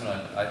Salesman,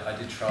 I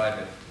did try,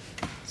 but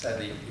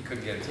sadly you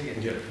couldn't get a ticket.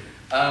 Yeah.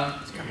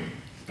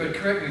 But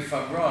correct me if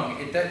I'm wrong,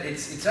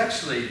 it's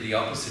actually the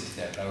opposite to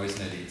that though,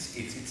 isn't it?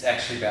 It's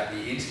actually about the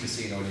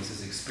intimacy an audience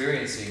is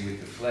experiencing with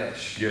the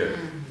flesh. Yeah.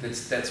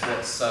 That's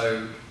what's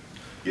so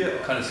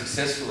kind of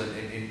successful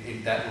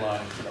in that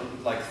line.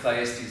 Like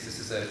Thyestes, this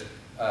is a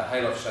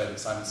Hayloft show that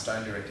Simon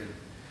Stone directed,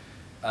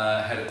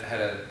 had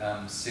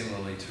a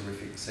similarly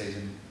terrific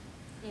season.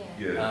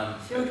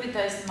 Filled with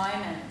those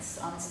moments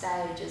on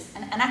stages,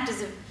 and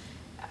actors of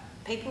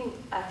people.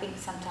 I think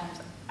sometimes,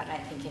 I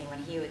don't think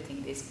anyone here would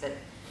think this, but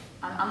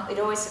it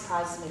always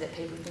surprises me that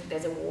people think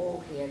there's a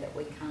wall here that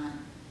we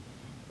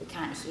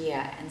can't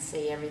hear and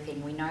see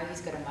everything. We know who's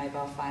got a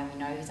mobile phone. We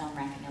know who's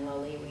unwrapping a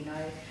lolly. We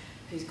know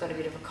who's got a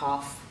bit of a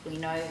cough. We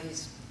know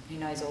who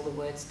knows all the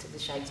words to the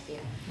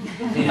Shakespeare.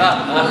 All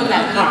of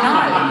that,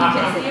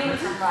 you can feel it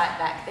from right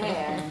back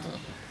there.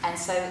 And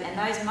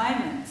those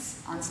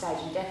moments on stage,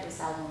 and Death of a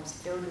Salesman was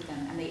filled with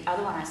them. And the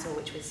other one I saw,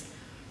 which was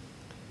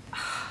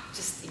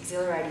just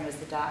exhilarating, was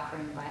The Dark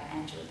Room by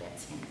Angela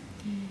Bettskin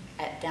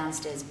at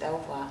Downstairs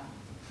Belvoir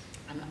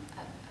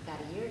about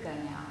a year ago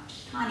now.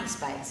 Tiny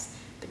space,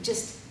 but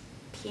just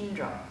pin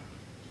drop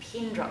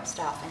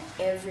stuff, and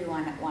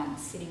everyone at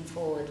once sitting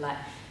forward, like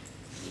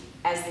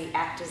as the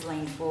actors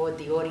leaned forward,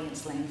 the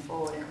audience leaned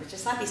forward, and it was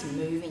just like this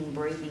moving,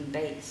 breathing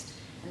beast.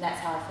 And that's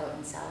how I felt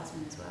in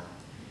Salesman as well.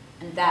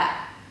 And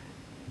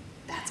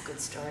that's good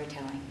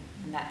storytelling.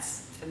 And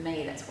for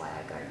me, that's why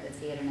I go to the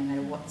theatre, no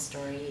matter what the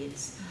story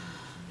is.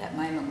 That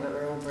moment where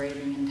we're all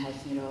breathing and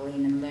taking it all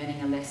in and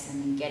learning a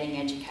lesson and getting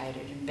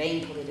educated and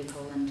being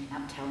political and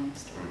telling a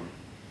story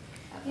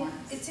at once.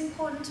 It's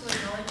important to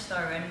acknowledge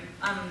though, and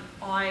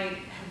I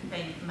have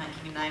been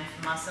making a name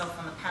for myself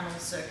on the panel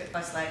circuit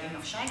by slagging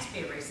off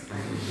Shakespeare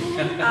recently.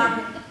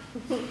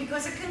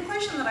 Because a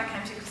conclusion that I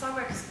came to,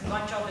 because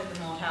my job at the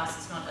Malthouse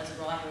is not as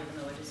a writer,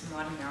 even though it is in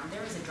writing now,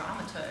 there is a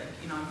dramaturg.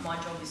 My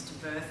job is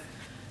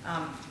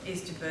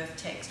to birth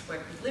text,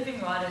 work with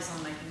living writers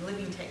on making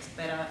living text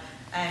better,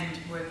 and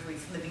work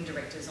with living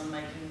directors on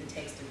making the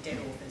text of dead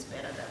authors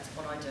better. That's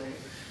what I do.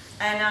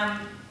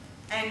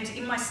 And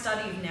in my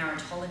study of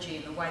narratology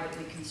and the way that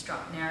we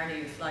construct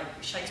narrative, like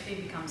Shakespeare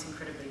becomes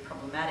incredibly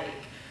problematic,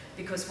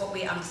 because what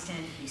we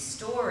understand to be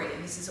story,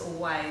 and this is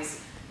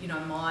always, you know,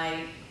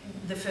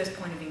 the first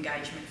point of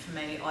engagement for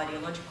me,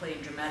 ideologically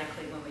and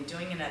dramatically, when we're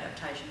doing an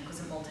adaptation, because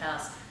at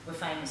Malthouse we're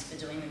famous for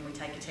doing when we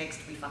take a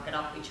text, we fuck it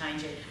up, we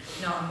change it.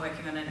 You know, I'm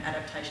working on an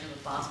adaptation of a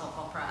Bartok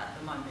opera at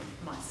the moment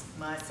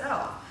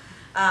myself.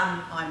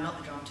 I'm not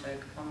the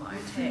dramaturg on my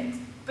own text.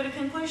 But a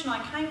conclusion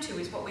I came to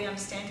is what we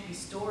understand to be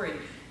story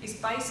is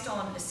based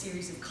on a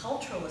series of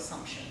cultural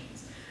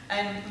assumptions.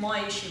 And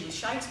my issue with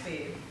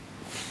Shakespeare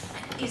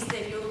is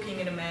that you're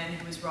looking at a man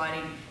who was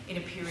writing in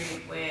a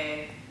period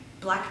where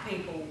black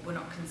people were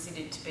not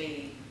considered to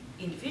be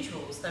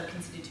individuals, they were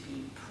considered to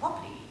be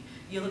property.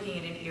 You're looking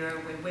at an era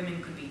where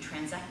women could be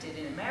transacted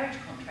in a marriage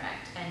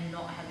contract and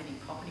not have any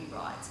property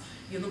rights.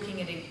 You're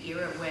looking at an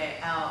era where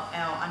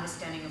our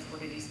understanding of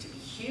what it is to be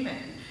human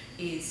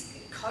is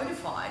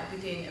codified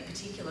within a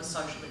particular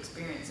social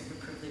experience of a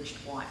privileged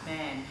white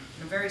man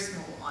on a very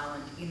small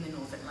island in the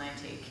North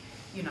Atlantic,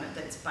 you know,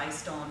 that's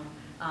based on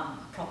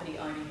property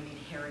owning an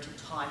inherited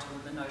title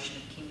and the notion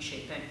of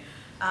kingship.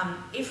 And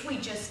if we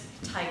just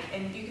take,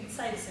 and you can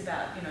say this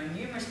about, you know,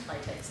 numerous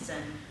playtexts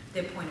and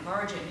their point of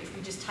origin, if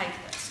we just take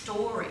that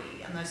story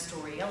and those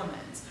story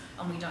elements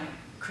and we don't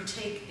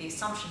critique the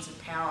assumptions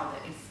of power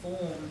that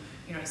inform,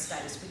 you know,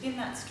 status within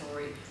that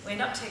story, we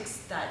end up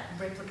texts that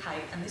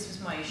replicate, and this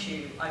was my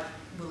issue, I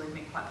will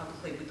admit quite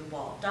publicly, with The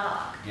Wild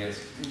Dark, Yes.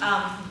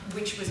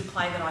 which was a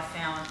play that I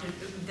found,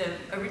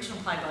 the original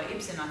play by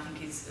Ibsen I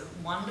think is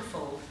a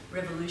wonderful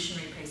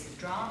revolutionary piece of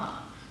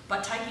drama,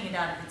 but taking it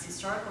out of its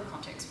historical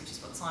context, which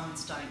is what Simon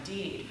Stone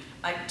did,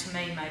 to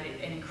me made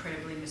it an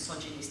incredibly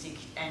misogynistic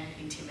and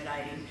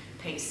intimidating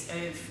piece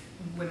of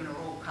women are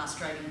all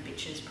castrating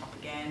bitches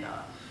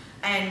propaganda.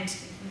 And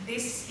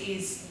this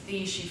is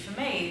the issue for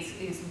me,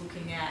 is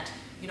looking at,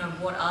 you know,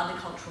 what are the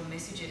cultural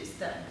messages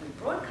that we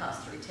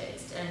broadcast through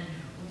text, and,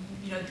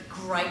 you know, the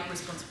great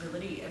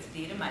responsibility of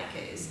theatre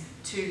makers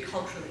to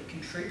culturally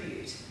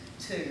contribute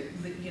to,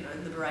 you know,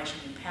 liberation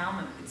and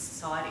empowerment with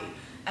society.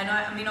 And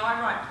I mean,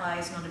 I write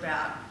plays not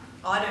about,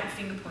 I don't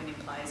finger point in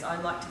plays. I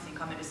like to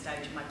think I'm at a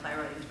stage in my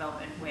playwriting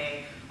development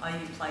where I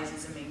use plays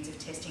as a means of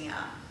testing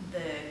out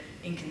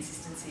the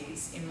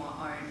inconsistencies in my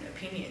own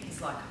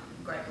opinions. Like,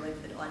 I'm a great believer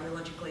that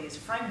ideologically is a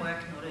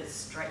framework, not a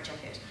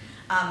straitjacket.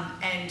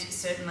 And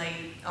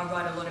certainly I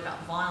write a lot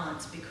about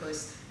violence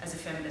because as a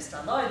feminist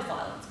I loathe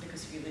violence,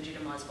 because if you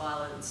legitimise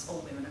violence, all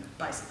women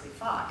are basically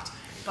fucked.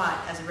 But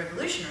as a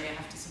revolutionary I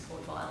have to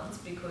support violence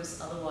because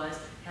otherwise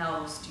how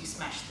else do you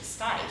smash the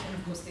state? And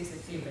of course these are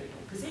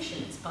theoretical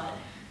positions, but,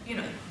 you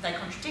know, they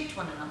contradict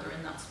one another,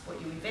 and that's what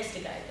you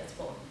investigate, that's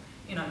what,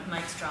 you know,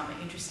 makes drama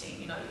interesting.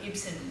 You know,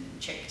 Ibsen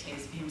checked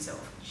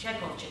himself,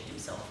 Chekhov checked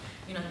himself.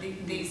 You know,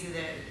 these are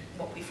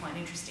what we find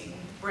interesting.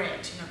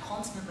 Brett, you know,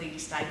 constantly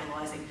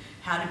destabilising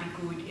how to be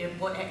good,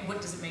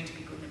 what does it mean to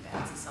be good in a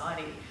bad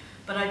society.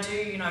 But I do,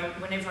 you know,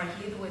 whenever I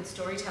hear the word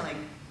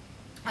storytelling,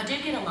 I do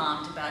get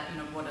alarmed about, you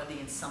know, what are the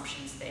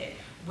assumptions there?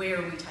 Where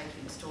are we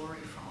taking the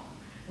story from?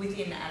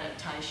 Within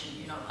adaptation,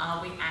 you know,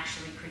 are we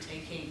actually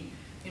critiquing,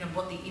 you know,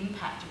 what the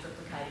impact of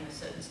replicating a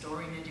certain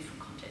story in a different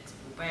context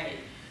will be?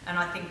 And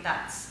I think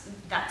that's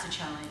a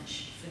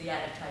challenge for the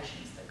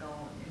adaptations that go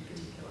on in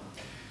particular.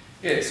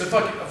 Yeah, so if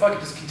I could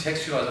just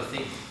contextualise, I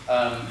think,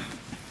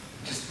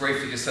 just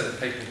briefly, just so that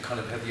people kind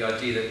of have the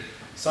idea that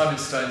Simon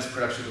Stone's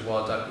production of The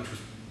Wild Duck, which was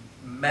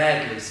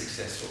madly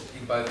successful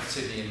in both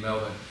Sydney and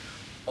Melbourne,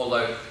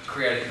 although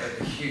creating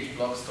a huge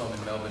block storm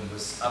in Melbourne,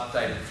 was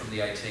updated from the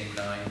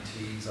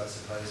 1890s, I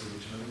suppose,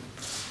 originally,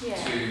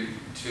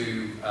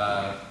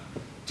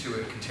 to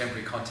a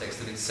contemporary context,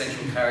 and its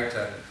central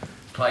character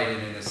played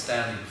in an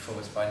astounding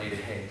performance by Nita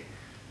Hegg.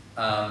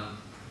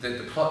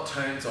 The plot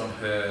turns on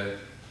her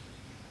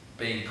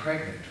being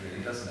pregnant,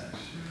 really, doesn't it?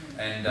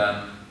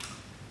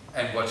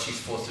 And what she's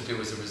forced to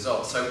do as a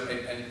result. So,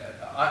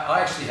 I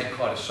actually had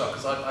quite a shock,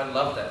 because I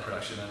loved that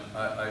production,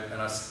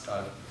 and I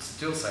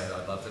still say that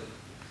I loved it,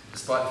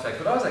 despite the fact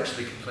that I was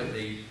actually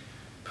completely,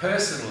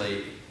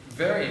 personally,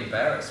 very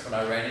embarrassed when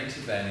I ran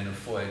into Van in a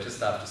foyer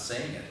just after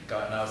seeing it,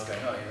 and I was going,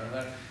 oh, you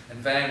know, and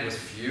Van was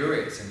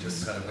furious and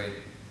just kind of went,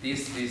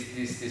 this,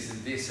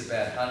 and this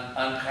about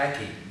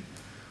unpacking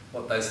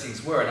what those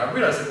things were. And I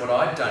realised that what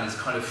I'd done is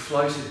kind of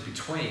floated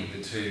between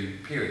the two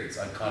periods.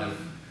 I'd kind of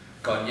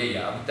gone,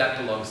 yeah, that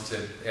belongs to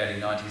the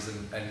early 90s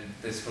and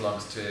this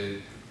belongs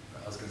to,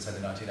 I was going to say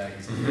the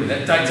 1980s.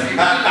 That dates me.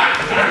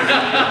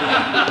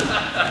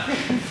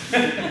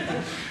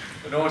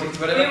 The noughties,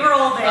 whatever. We were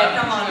all there,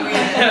 come on, we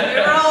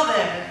were all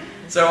there.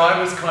 So I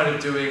was kind of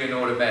doing an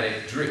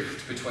automatic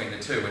drift between the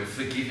two and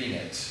forgiving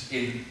it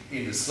in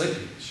the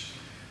slippage.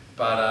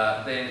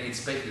 But then in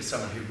speaking to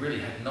someone who really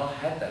had not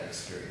had that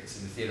experience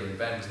in the theatre, and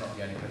Van was not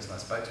the only person I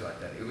spoke to like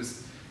that, it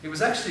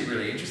was actually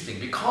really interesting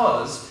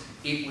because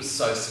it was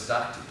so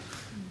seductive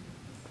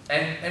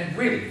and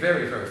really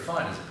very, very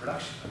fine as a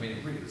production. I mean,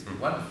 it really was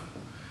wonderful.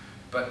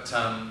 But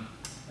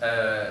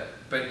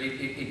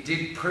it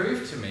did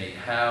prove to me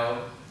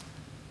how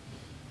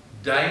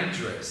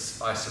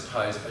dangerous, I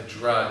suppose, a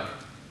drug,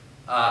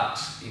 art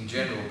in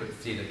general, but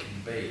theatre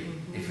can be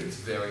if it's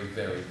very,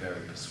 very,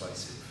 very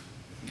persuasive.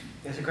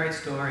 There's a great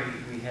story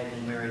we had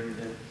when we were in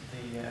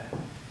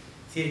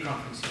theatre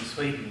conference in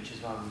Sweden, which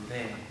is why we were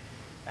there.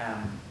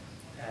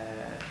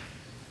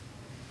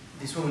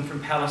 This woman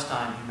from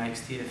Palestine who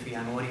makes theatre for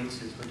young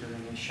audiences were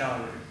doing a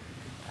show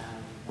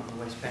on the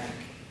West Bank,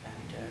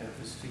 and it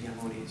was for young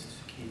audiences,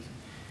 for kids.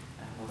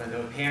 Although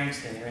there were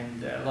parents there,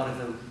 and a lot of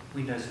the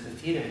windows of the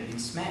theatre had been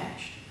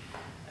smashed.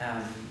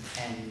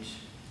 And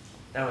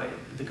they were,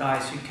 the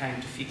guys who came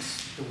to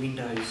fix the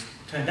windows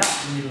turned up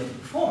in the middle of the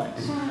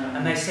performance.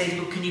 And they said,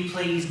 look, can you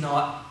please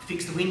not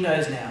fix the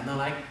windows now? And they're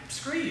like,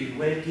 screw you,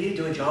 we're here to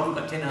do a job, we've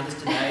got 10 others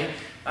today.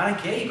 I don't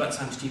care, you've got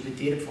some stupid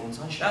theatre performance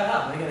on, shut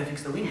up, we're going to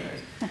fix the windows.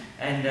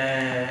 And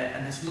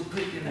they said, look,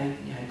 you know,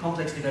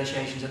 complex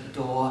negotiations at the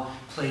door,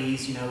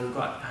 please, you know, we've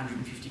got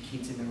 150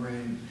 kids in the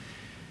room.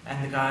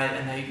 And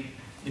they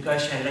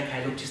negotiated,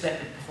 okay, look, just let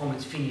the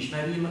performance finish,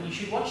 maybe you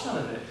should watch some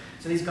of it.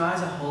 So these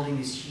guys are holding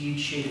this huge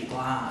sheet of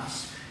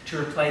glass to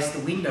replace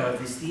the window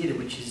of this theatre,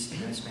 which is, you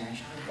know,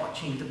 smashed,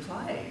 watching the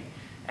play.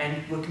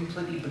 And were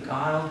completely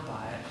beguiled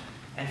by it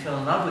and fell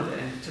in love with it,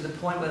 and to the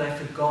point where they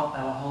forgot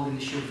they were holding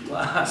the sheet of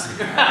glass.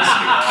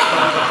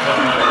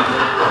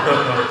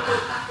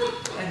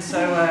 And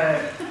so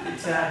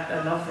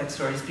I love that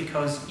story, just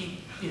because, you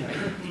know,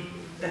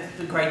 that's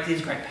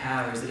there's great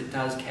power, is that it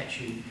does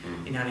catch you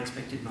in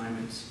unexpected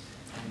moments.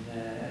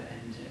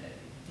 And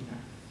you know,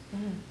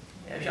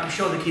 I'm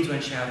sure the kids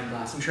weren't shouting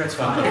glass. I'm sure it's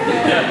fine.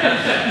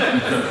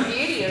 The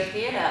beauty of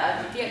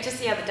theatre. Just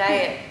the other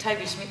day at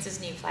Toby Schmitz's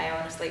new play, I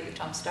Want to Sleep with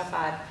Tom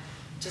Stoppard,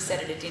 just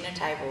sat at a dinner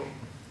table.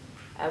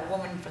 A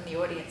woman from the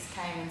audience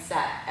came and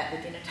sat at the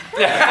dinner table.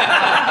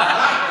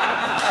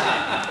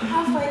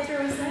 Halfway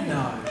through a scene.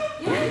 No.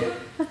 Yeah.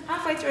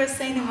 Halfway through a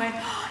scene and went,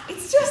 oh,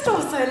 it's just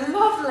all so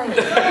lovely.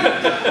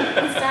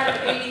 And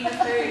started eating the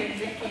food and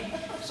drinking.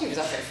 She was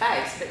off her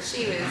face, but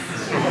she was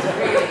really,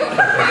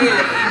 really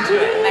into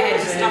it. And they had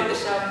to stop the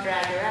show and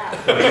drag her out.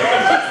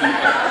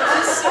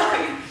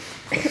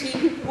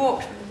 She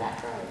walked from the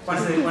back row.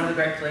 One of the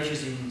great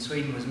pleasures in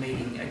Sweden was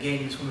meeting,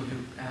 again, this woman who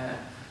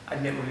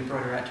I'd met when we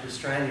brought her out to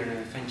Australia,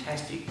 a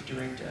fantastic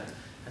director.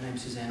 Her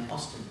name's Suzanne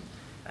Austin.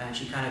 And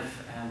she kind of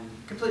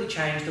completely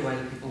changed the way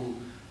that people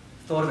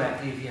thought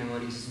about theatre for young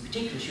audiences in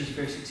particular. She was a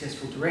very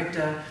successful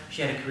director.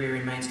 She had a career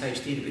in main stage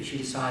theatre, but she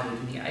decided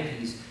in the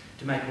 80s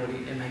to make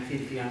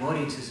theatre for young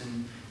audiences,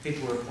 and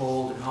people were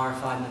appalled and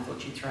horrified, and they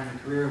thought she'd thrown her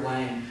career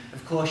away. And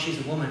of course, she's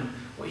a woman.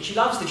 Well, she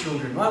loves the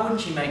children. Why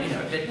wouldn't she make, you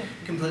know, but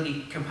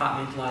completely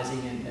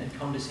compartmentalising and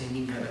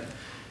condescending her.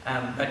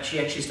 But she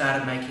actually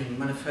started making,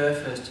 one of her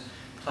first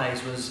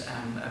plays was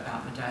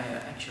about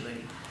Medea,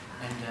 actually.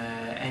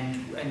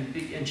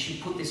 And she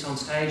put this on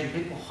stage, and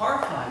people were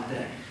horrified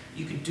that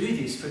you could do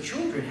this for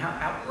children. How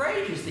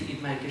outrageous that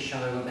you'd make a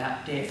show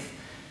about death,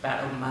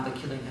 about a mother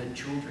killing her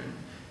children.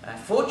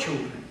 For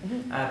children,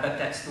 but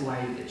that's the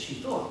way that she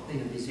thought. You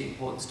know, these are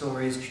important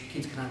stories,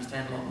 kids can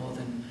understand a lot more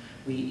than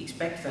we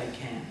expect they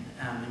can,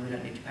 and we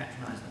don't need to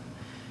patronise them.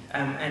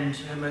 And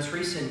her most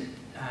recent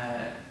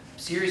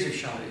series of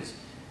shows,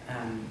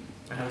 and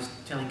I was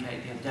telling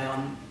Kate the other day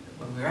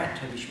when we were at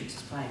Toby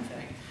Schmitz's play, in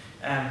fact,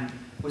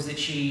 was that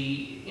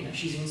she, you know,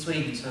 she's in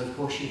Sweden, so of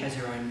course she has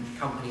her own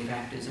company of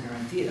actors and her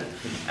own theatre.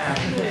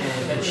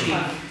 But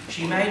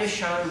she made a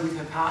show with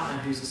her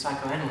partner, who's a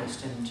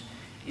psychoanalyst, and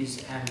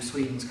is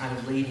Sweden's kind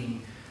of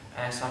leading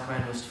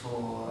psychoanalyst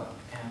for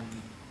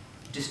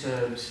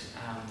disturbed,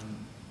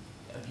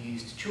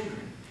 abused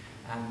children.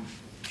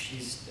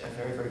 She's a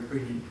very, very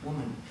brilliant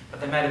woman. But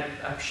they made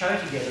a show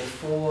together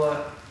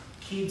for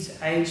kids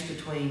aged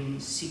between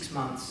 6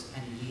 months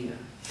and a year.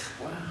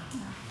 Wow.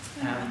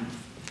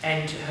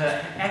 And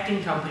her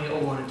acting company all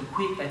wanted to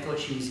quit. They thought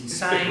she was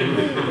insane,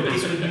 that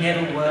this would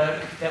never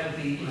work. That would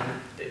be, you know,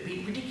 that'd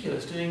be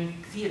ridiculous, doing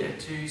theatre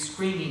to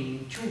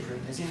screaming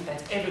children, as if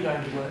that's ever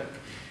going to work.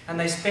 And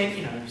they spent,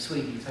 you know,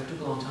 Sweden, so it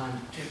took a long time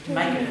to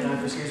make it, and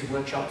over a series of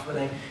workshops where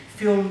they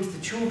filmed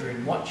the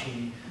children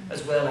watching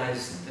as well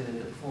as the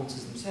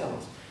performances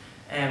themselves.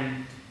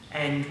 And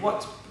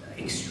what's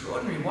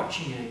extraordinary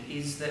watching it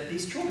is that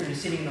these children are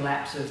sitting in the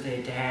laps of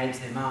their dads,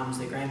 their mums,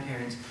 their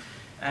grandparents,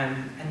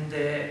 and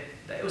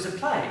it was a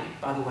play,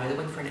 by the way, that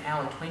went for an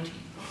hour 20,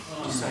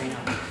 just so you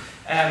know.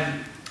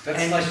 And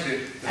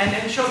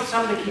sure,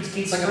 some of the kids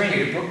did scream. Like a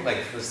Peter Brook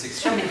length for 6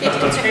 Some of the kids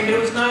did scream, but it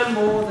was no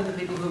more than the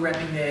people who were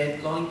wrapping their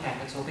lolly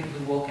packets or people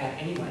who walk out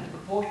anyway. The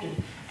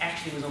proportion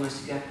actually was almost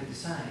exactly the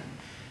same.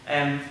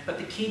 But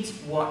the kids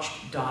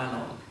watched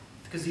dialogue,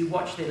 because you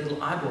watch their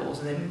little eyeballs,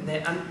 and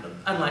they're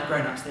unlike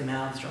grown-ups, their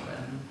mouths drop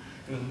out.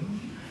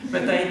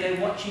 But they're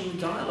watching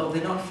dialogue,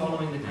 they're not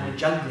following the kind of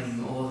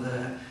juggling or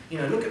the, you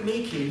know, look at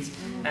me, kids.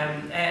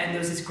 And there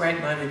was this great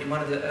moment in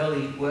one of the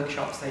early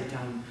workshops they'd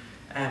done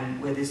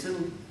where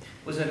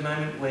was a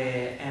moment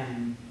where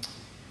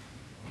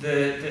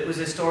there was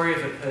a story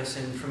of a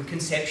person from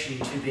conception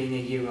to being a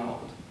year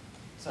old.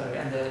 So,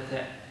 and the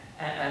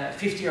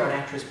 50-year-old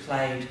actress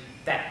played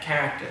that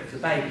character, the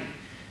baby.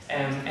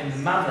 And the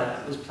mother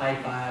was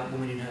played by a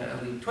woman in her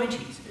early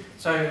 20s.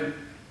 So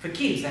for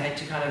kids, they had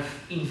to kind of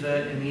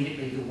invert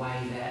immediately the way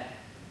that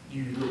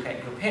you look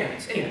at your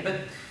parents. Anyway,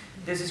 but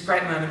there's this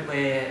great moment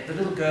where the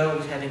little girl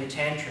was having a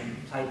tantrum,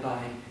 played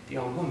by the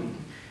old woman,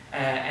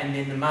 and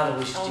then the mother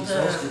was just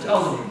exhausted,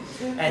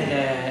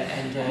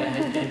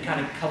 and kind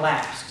of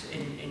collapsed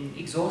in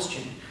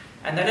exhaustion.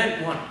 And they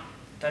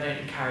don't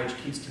encourage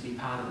kids to be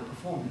part of the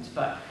performance,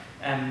 but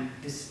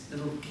this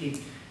little kid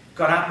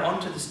got up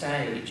onto the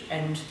stage,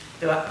 and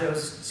there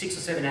was 6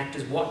 or 7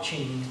 actors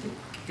watching the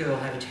girl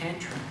have a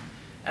tantrum,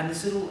 and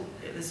this little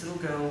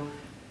girl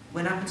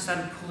went up and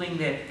started pulling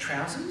their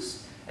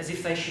trousers as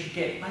if they should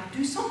get, like,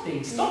 do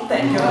something, stop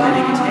that girl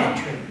having a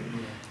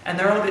tantrum. And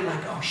they're all a bit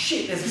like, oh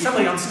shit, there's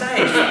somebody on stage,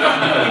 what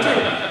do we do?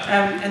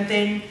 And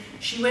then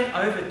she went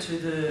over to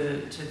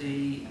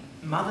the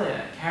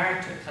mother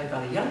character, played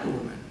by the younger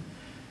woman,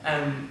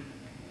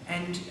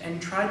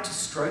 and tried to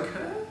stroke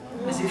her,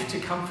 as if to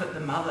comfort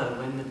the mother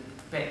when the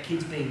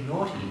kid's being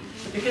naughty.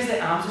 But because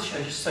their arms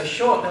are so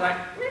short, they're like,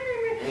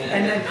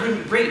 and they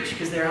couldn't reach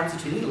because their arms are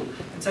too little.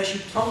 And so she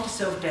plonked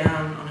herself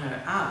down on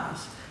her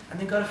ass and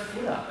then got a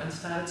foot up and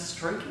started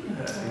stroking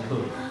her.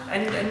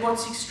 And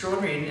what's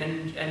extraordinary,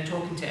 and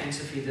talking to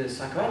Anne-Sophie, the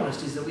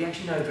psychoanalyst, is that we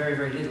actually know very,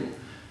 very little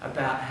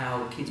about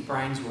how kids'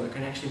 brains work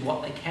and actually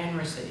what they can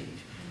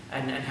receive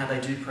and how they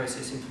do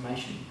process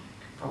information.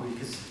 Probably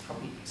because it's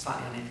probably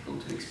slightly unethical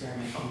to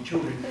experiment on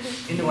children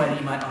in the way that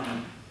you might on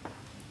a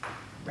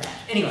rat.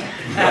 Anyway.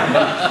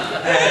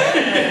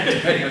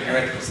 Depending on your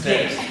ethical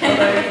stance.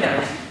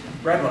 Although,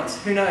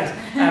 robots, who knows?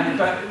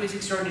 But it was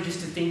extraordinary just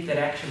to think that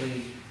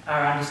actually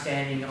our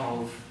understanding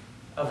of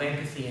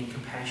empathy and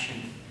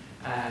compassion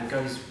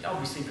goes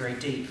obviously very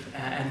deep,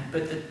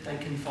 but that they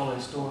can follow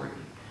story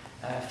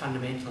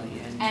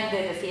fundamentally. And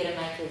they're the theatre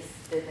makers,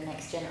 they're the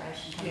next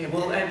generation coming. Yeah,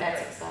 well,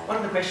 that's exciting. One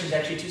of the questions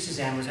actually to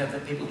Suzanne was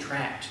have people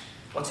tracked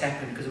what's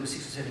happened, because it was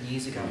 6 or 7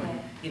 years ago.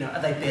 Yeah. And,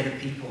 are they better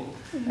people?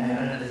 I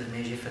don't know if there's a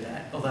measure for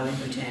that, although in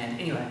Bhutan.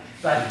 Anyway,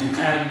 but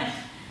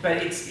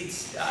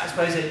it's I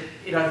suppose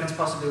it opens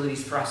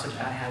possibilities for us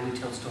about how we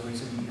tell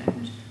stories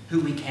and who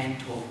we can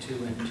talk to,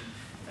 and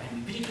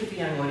particularly for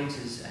young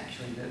audiences,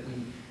 actually, that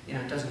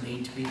it doesn't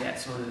need to be that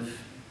sort of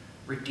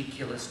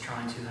ridiculous,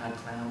 trying too hard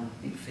clown,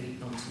 big feet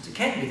nonsense. It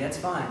can be, that's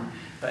fine,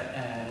 but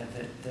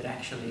that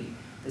actually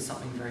there's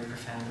something very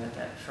profound about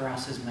that for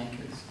us as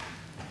makers.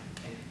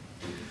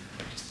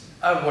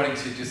 I'm wanting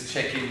to just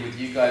check in with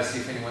you guys, see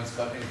if anyone's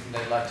got anything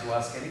they'd like to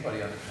ask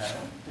anybody on the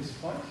panel at this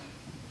point.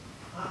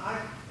 I'd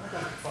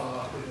like to follow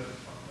up with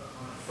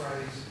on a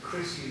phrase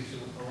Chris used a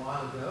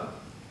while ago.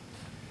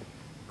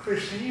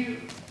 Chris,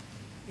 you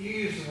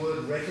used the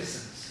word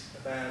reticence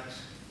about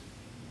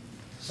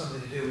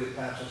something to do with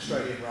perhaps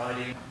Australian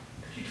writing.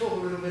 Could you talk a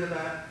little bit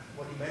about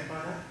what you meant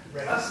by that?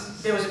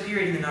 Reticence? There was a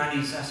period in the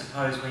 90s, I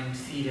suppose, when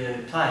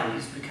theatre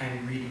plays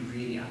became really,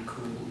 really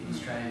uncool in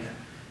Australia.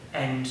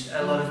 And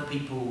a lot of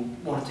people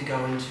wanted to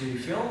go into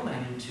film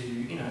and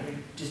into,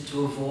 just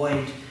to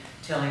avoid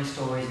telling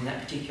stories in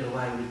that particular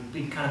way. We'd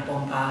been kind of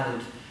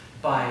bombarded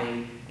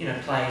by,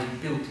 plays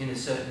built in a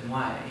certain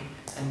way,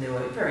 and there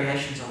were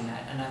variations on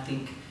that. And I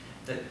think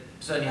that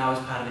certainly I was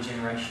part of a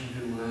generation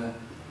who were,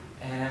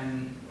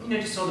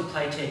 just saw the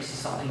play text as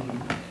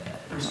something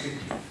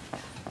restrictive,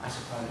 I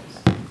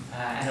suppose.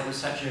 And it was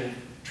such a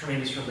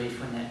tremendous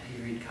relief when that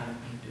period kind of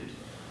ended,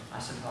 I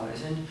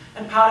suppose.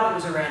 And part of it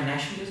was around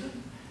nationalism.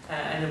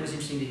 And it was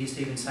interesting to hear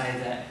Stephen say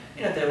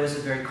that, there was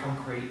a very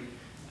concrete,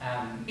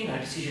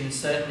 decision,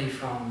 certainly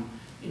from,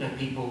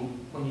 people,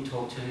 when you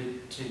talk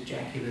to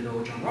Jack Hibbert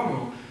or John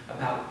Rommel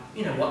about,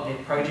 what their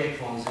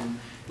project was, and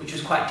which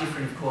was quite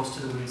different, of course,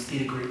 to the Women's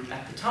Theatre Group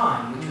at the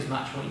time, which was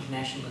much more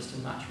internationalist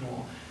and much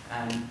more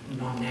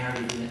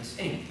non-narrative in its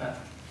end.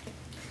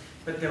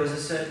 But there was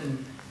a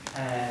certain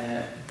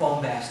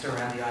bombast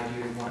around the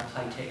idea of what a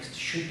play text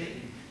should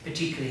be,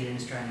 particularly in an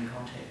Australian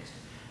context.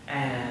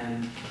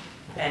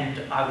 And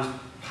I was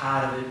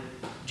part of a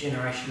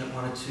generation that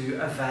wanted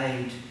to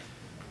evade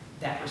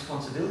that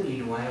responsibility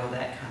in a way, or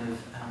that kind of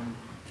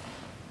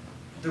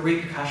the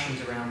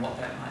repercussions around what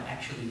that might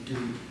actually do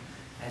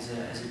as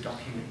a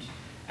document.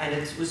 And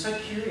it was so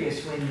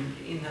curious when,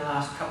 in the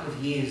last couple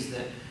of years,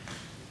 that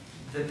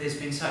there's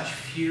been such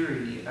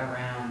fury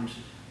around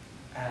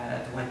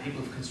the way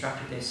people have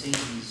constructed their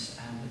seasons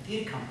with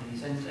theatre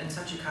companies, and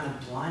such a kind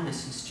of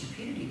blindness and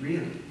stupidity,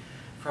 really,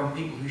 from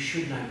people who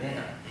should know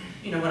better.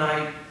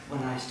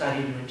 When I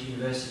studied and went to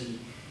university,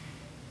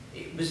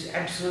 it was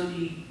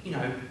absolutely,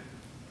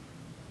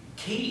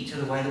 key to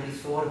the way that we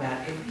thought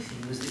about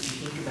everything, was that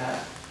you think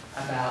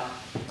about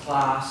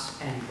class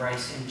and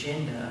race and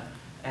gender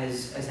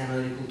as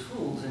analytical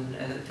tools and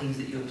things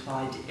that you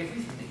applied to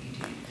everything that you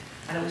did.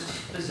 And it was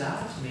just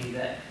bizarre to me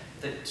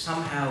that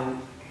somehow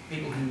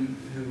people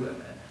who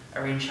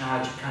are in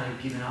charge had kind of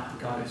given up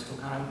the ghost, or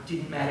kind of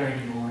didn't matter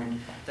anymore,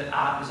 and that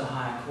art was a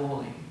higher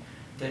calling,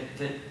 that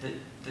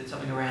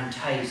something around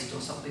taste, or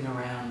something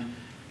around,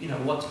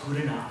 what's good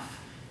enough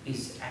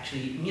is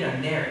actually,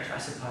 merit, I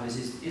suppose,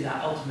 is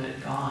our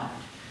ultimate guide.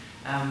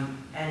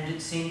 And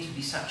it seemed to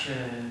be such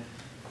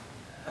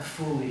a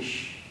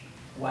foolish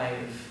way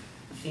of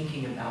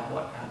thinking about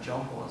what our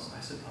job was, I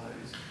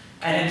suppose.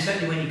 And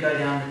certainly when you go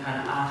down the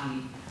kind of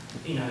arty,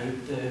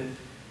 the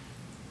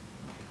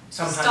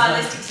sometimes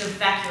stylistics of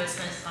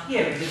vacuousness.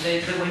 Yeah,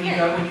 but when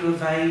you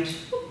evade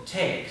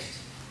text,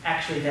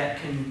 actually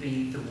that can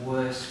be the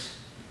worst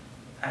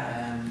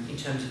in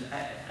terms of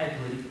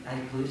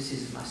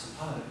apoliticism, I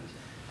suppose.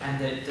 And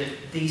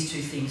that these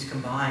two things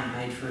combined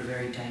made for a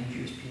very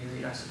dangerous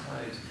period, I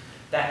suppose.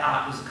 That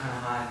art was a kind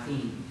of higher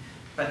thing,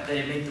 but that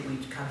it meant that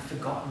we'd kind of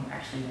forgotten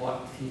actually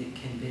what theatre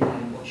can be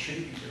and what should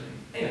it be doing.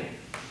 Anyway,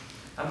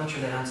 I'm not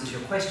sure that answers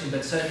your question,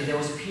 but certainly there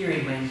was a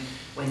period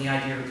when the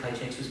idea of a play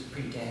text was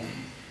pretty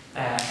damning,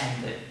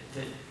 and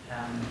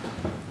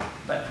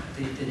but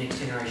the next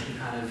generation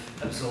kind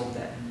of absorbed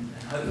that and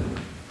hoped.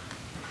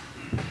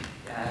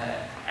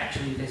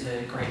 Actually, there's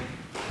a great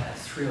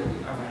thrill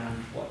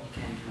around what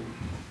you can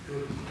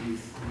do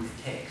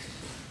with text,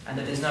 and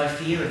that there's no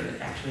fear of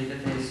it. Actually,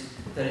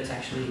 that it's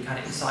actually kind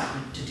of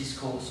incitement to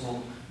discourse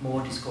or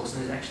more discourse,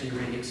 and there's actually a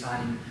really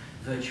exciting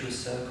virtuous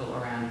circle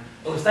around.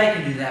 Well, if they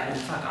can do that, well,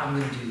 fuck, I'm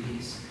going to do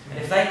this. And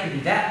if they can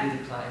do that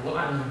with a play, well,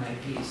 I'm going to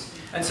make this.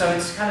 And so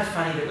it's kind of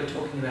funny that we're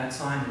talking about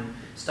Simon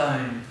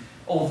Stone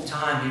all the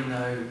time, even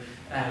though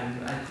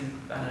I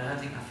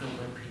think I feel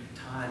we're pretty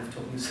tired of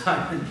talking to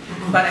Simon,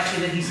 but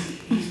actually that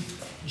he's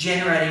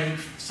generating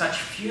such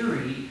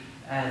fury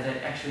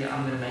that actually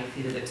I'm going to make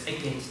theatre that's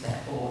against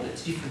that or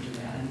that's different to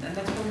that, and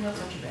that's probably not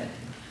such a bad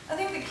thing. I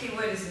think the key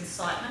word is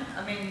incitement.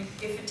 I mean,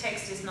 if a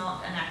text is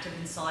not an act of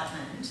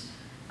incitement,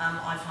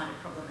 I find it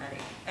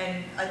problematic.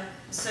 And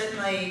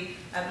certainly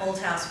at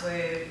Malthouse,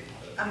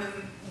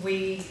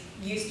 we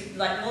used to,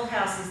 like,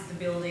 Malthouse is the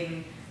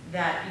building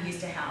that used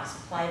to house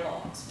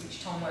Playbox,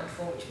 which Tom worked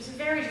for, which was a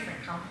very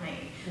different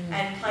company.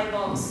 And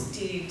Playbox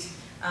did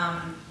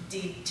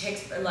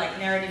text, like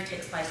narrative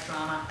text-based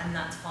drama, and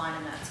that's fine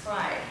and that's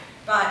great.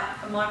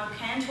 But Michael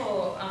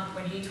Cantor,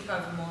 when he took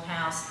over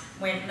Malthouse,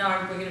 went,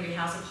 no, we're going to be a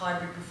house of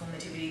hybrid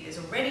performativity. There's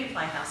already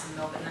Playhouse in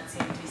Melbourne, that's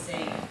the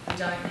MTC. We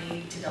don't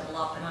need to double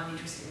up, and I'm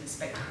interested in the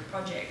spectacle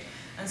project.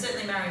 And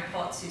certainly Marion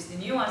Potts, who's the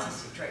new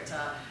artistic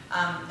director,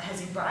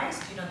 has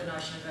embraced, you know, the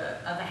notion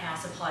of a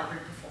house of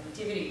hybrid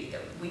performativity,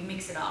 that we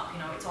mix it up, you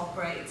know, it's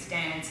opera, it's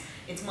dance,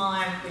 it's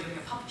mime, we're doing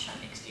a puppet show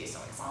next year, so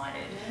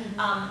excited,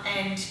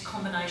 and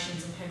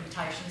combinations and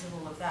permutations of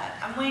all of that.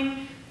 And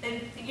when,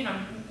 you know,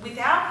 with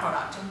our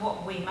product and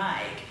what we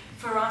make,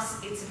 for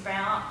us it's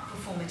about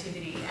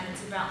performativity, and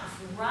it's about the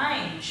full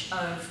range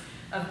of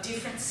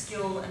different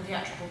skill and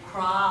theatrical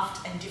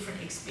craft and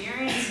different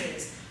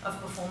experiences of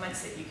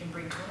performance that you can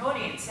bring to an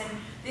audience. And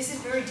this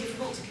is very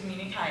difficult to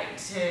communicate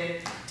to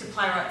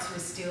playwrights who are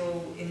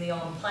still in the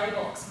old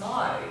playbox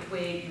mode,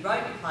 where you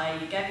wrote your play,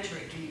 you gave it to a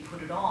director, you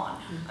put it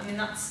on. I mean,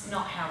 that's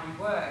not how we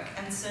work.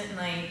 And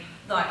certainly,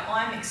 like,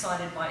 I'm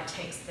excited by a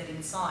text that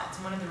incites.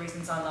 And one of the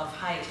reasons I love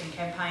Hate and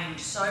campaigned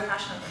so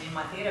passionately in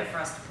my theatre for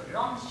us to put it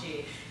on this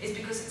year is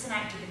because it's an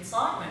act of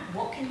incitement.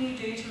 What can you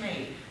do to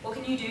me? What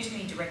can you do to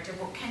me, director?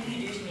 What can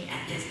you do to me,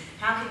 actors?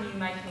 How can you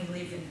make me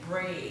live and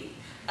breathe?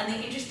 And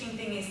the interesting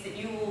thing is that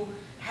you will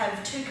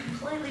have two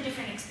completely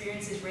different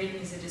experiences reading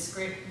it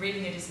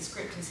as a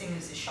script and seeing it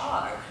as a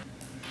show.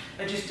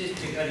 But just to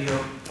go to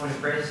your point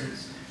of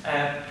reticence,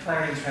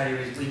 Playwriting Australia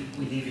is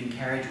we live in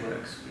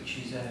Carriageworks, which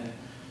is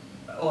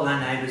all our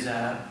neighbours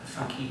are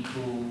funky,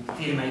 cool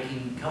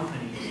theatre-making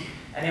companies.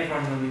 And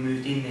everyone, when we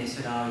moved in there,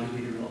 said, oh, you'll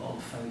be the real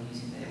old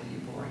fogies in there with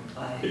your boring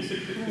plays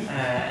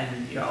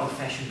and your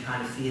old-fashioned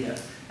kind of theatre.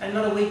 And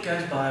not a week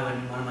goes by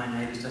when one of my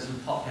neighbours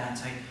doesn't pop down and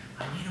say,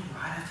 I need a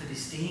writer for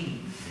this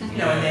thing. You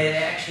know, and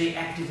they're actually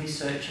actively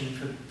searching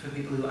for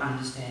people who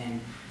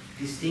understand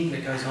this thing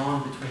that goes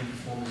on between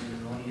performers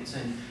and an audience.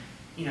 And,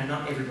 you know,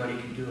 not everybody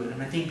can do it.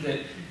 And I think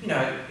that, you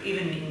know,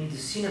 even in the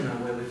cinema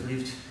where we've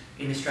lived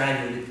in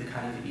Australia with the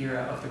kind of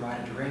era of the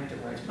writer-director,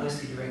 where it's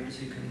mostly directors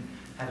who can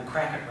have a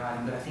crack at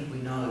writing, but I think we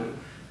know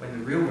when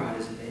the real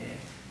writers are there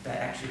that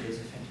actually there's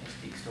a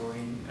fantastic story,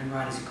 and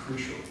writers are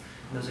crucial.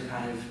 And there's a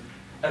kind of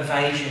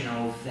evasion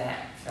of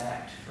that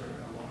fact for a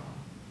while.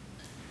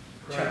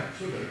 Right.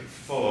 Sort of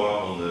follow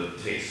up on the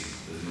text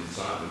as an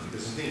incitement,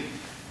 because I think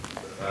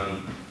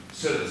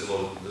certainly there's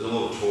a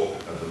lot of talk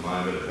at the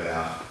moment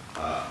about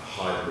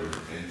hybrid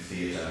and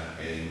theatre,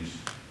 and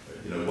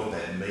you know what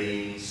that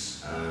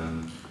means.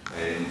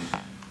 And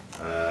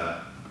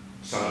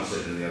someone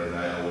said to me the other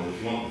day, oh, well, if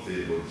you want the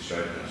theatre work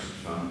Australia to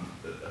fund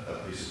a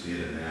piece of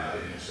theatre now,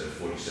 it has to have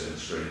 47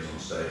 screens on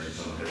stage, and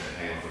someone has to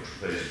hang off a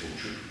trapeze full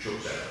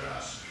chooks out of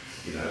us.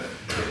 You know,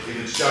 if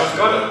it's just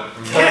you would.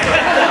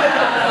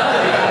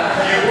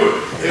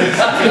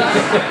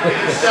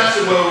 If it's just a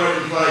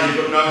well-written play, you've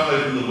got no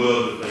hope in the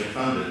world of being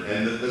funded.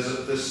 And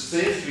there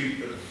seems to be,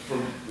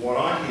 from what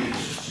I hear,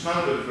 just kind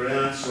of a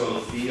groundswell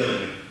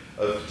feeling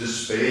of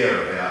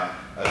despair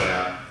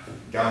about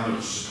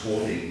government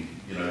supporting,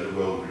 you know, the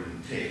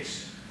well-written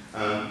text.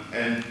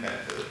 And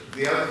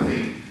the other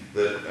thing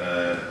that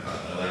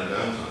Elaine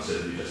Valentine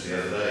said to me just the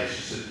other day,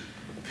 she said,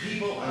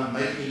 people are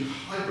making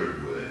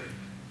hybrid work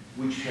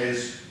which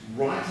has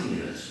writing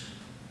in it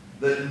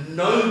that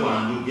no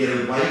one will get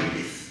away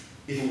with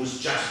if it was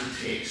just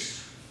a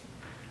text.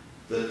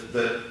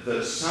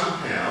 That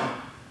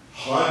somehow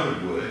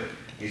hybrid work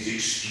is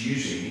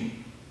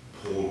excusing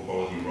poor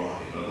quality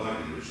writing. I'd like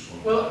you to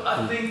respond. Well,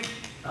 I think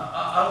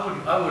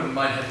I wouldn't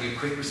mind having a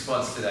quick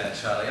response to that,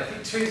 Charlie. I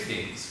think two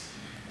things.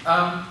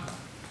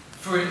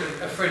 For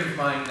a friend of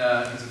mine,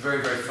 who's a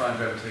very, very fine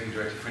dramaturg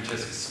director,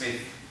 Francesca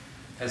Smith,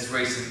 has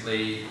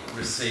recently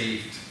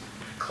received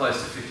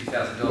close to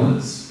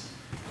 $50,000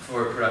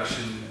 for a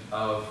production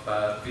of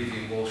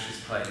Vivian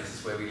Walsh's play, This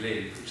Is Where We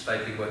Live, which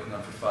they've been working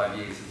on for 5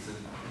 years. It's an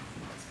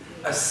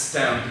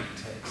astounding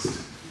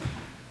text.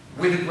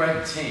 With a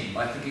great team.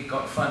 I think it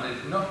got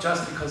funded not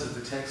just because of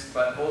the text,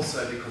 but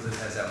also because it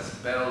has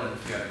Alison Bell and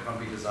Fiona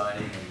Crombie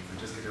designing and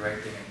Francesca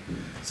directing.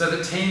 So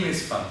the team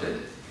is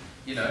funded,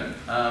 you know,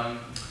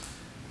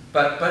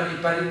 but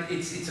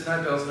it's a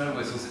no bells, no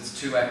whistles. It's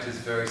two actors,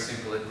 very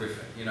simple at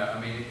Griffin. You know, I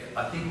mean,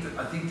 I think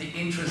the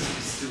interest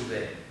is still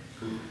there.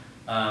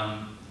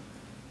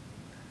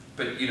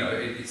 But you know,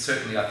 it's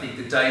certainly, I think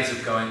the days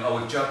of going, oh,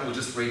 we'll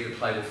just read the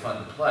play, we'll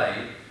fund the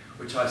play,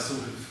 which I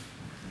sort of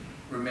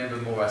remember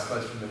more, I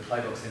suppose, from the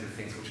Playbox end of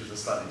things, which is a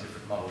slightly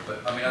different model.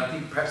 But I mean, I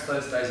think perhaps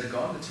those days are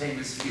gone. The team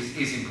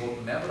is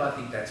important now, but I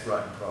think that's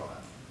right and proper,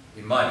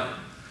 in my view.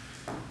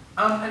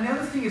 And the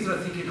other thing is that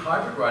I think in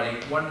hybrid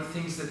writing, one of the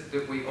things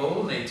that we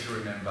all need to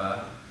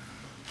remember,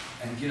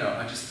 and you know,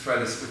 I just throw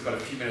this, we've got a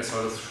few minutes, so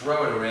I'll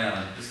throw it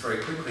around just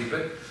very quickly,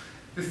 but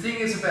the thing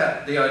is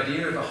about the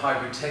idea of a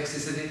hybrid text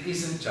is that it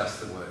isn't just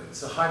the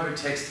words. A hybrid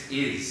text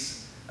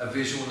is a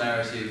visual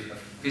narrative, a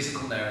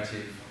physical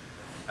narrative,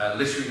 a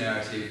literary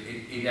narrative.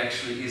 It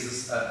actually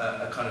is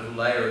a kind of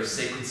layer of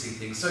sequencing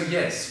things. So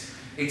yes,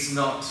 it's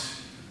not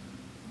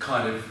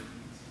kind of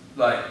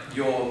like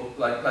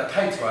like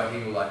Kate's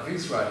writing or like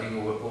Viv's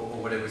writing or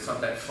whatever. It's not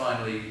that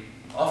finely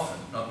often,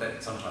 not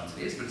that sometimes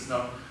it is, but it's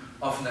not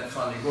often that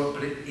finely wrought,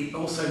 but it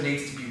also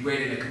needs to be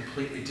read in a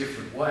completely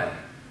different way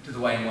to the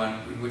way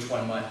in which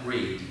one might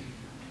read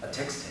a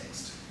text.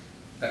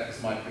 That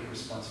was my quick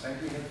response. Fran,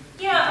 do you have?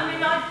 Yeah, I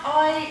mean,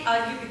 I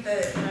argue with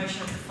the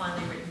notion of the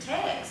finely written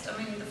text. I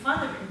mean, the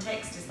finely written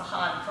text is the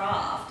hard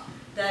craft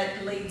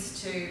that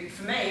leads to,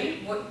 for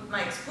me, what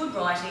makes good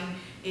writing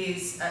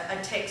is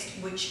a text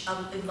which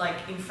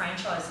like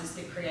enfranchises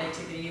the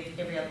creativity of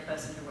every other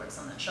person who works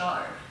on that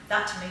show.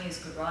 That to me is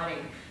good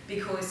writing,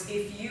 because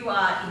if you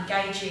are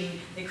engaging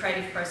the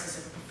creative process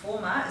of a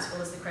performer as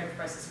well as the creative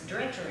process of a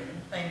director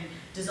and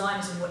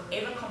designers and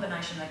whatever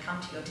combination they come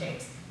to your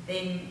text,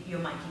 then you're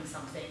making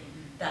something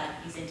that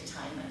is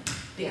entertainment.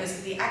 Because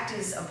if the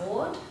actors are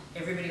bored,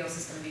 everybody else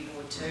is going to be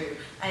bored too.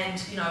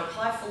 And you know,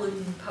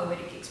 highfalutin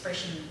poetic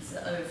expressions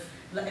of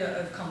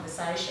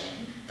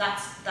conversation,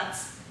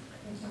 that's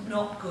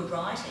not good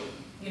writing.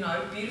 You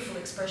know, beautiful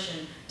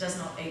expression does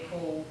not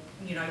equal,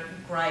 you know,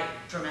 great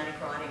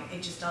dramatic writing.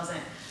 It just doesn't.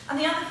 And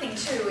the other thing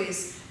too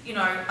is, you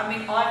know, I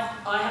mean, I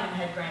haven't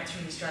had grants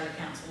from the Australian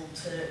Council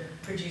to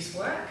produce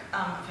work.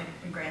 I've had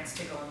grants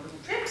to go on little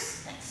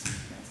trips. Thanks,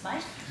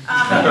 mate.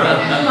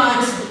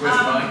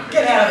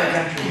 Get out of the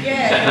country.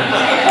 Yeah.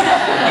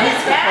 Yes,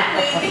 man.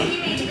 We think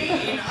you need to be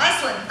in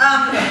Iceland.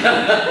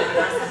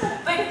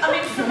 But I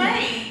mean, for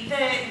me,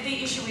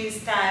 the issue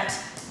is that,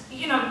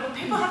 you know,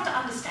 people have to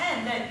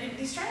understand that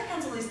the Australian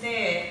Council is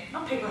there.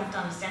 Not people have to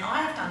understand.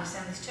 I have to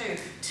understand this too.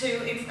 To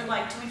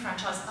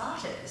enfranchise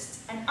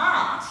artists, and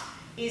art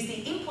is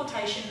the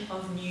importation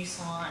of new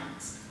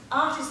signs.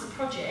 Art is the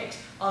project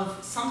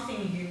of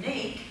something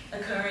unique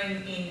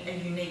occurring in a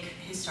unique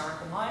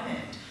historical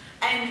moment.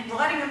 And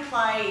writing a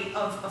play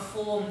of a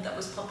form that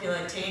was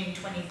popular 10,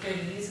 20,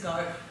 30 years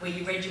ago, where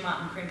you read your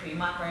Martin Crimper, your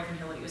Mark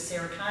Ravenhill, your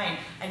Sarah Kane,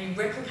 and you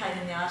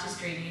replicating the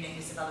artistry and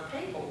uniqueness of other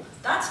people,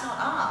 that's not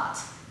art,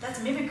 that's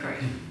mimicry.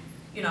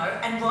 You know,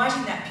 and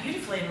writing that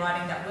beautifully and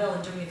writing that well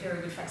and doing a very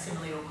good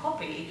facsimile or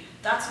copy,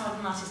 that's not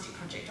an artistic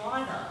project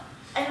either.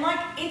 And like,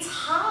 it's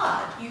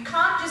hard. You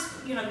can't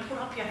just, you know, put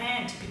up your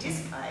hand to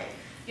participate.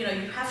 You know,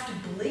 you have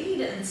to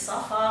bleed and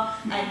suffer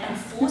and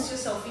force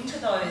yourself into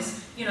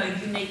those, you know,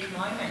 unique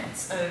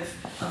moments of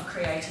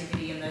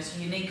creativity and those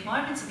unique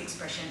moments of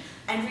expression.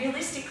 And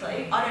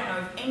realistically, I don't know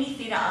of any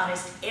theatre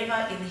artist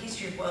ever in the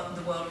history of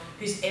the world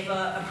who's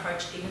ever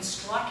approached even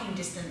striking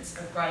distance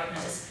of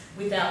greatness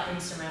without being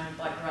surrounded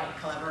by great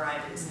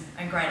collaborators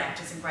and great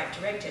actors and great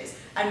directors.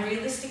 And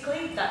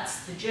realistically,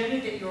 that's the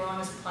journey that you're on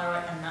as a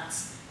playwright, and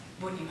that's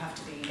what you have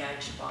to be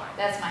engaged by.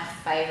 That's my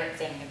favourite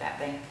thing about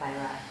being a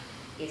playwright,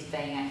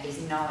 is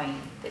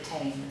knowing the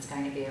team that's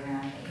going to be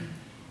around me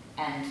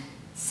and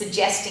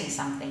suggesting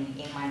something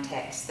in my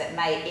text that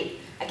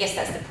I guess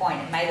that's the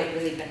point, it may look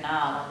really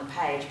banal on the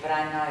page, but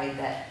I know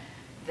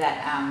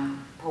that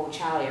Paul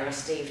Charlie or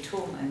Steve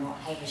Toulmin or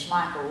Hamish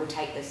Michael will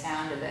take the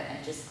sound of it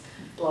and just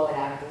blow it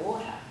out of the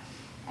water.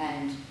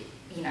 And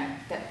you know,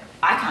 that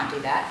I can't do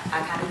that.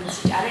 I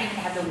don't even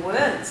have the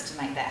words to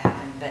make that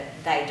happen, but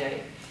they do.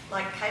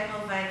 Like Kate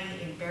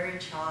Mulvaney in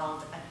Buried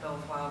Child at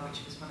Belvoir,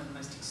 which was one of the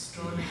most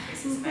extraordinary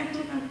pieces of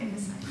acting I've ever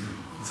seen.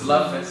 It's a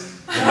love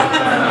fest. No.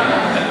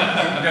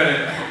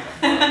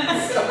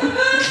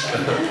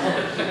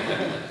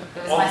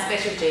 It was my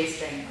special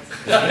G-string. It was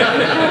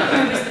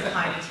the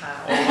ponytail.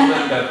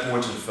 On that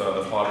point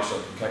of hybrid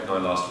stuff, Kate and I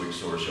last week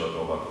saw a show at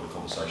Hobart called The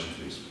Conversation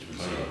Piece, which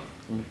was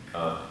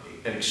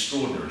an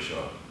extraordinary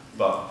show.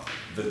 But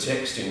the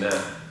text in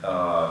that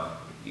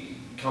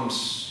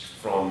comes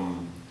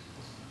from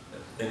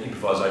an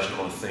improvisation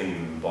on a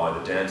theme by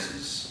the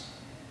dancers,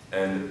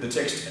 and the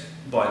text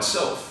by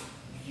itself,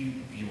 you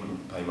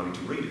wouldn't pay money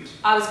to read it.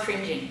 I was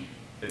cringing.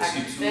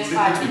 It's First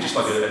 5 literally just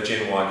like minutes. a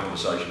Gen Y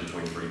conversation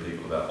between three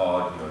people about,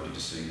 oh, you know, did you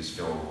see this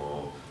film,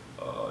 or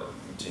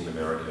Team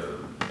America,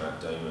 Matt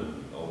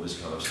Damon, all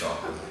this kind of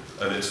stuff.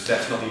 And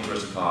that's not the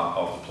interesting part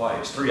of the play.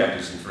 It's 3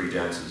 actors and 3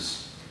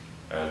 dancers,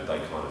 and they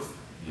kind of,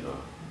 you know,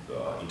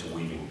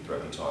 interweaving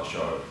throughout the entire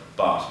show.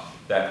 But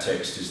that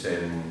text is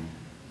then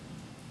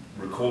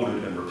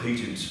recorded and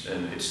repeated,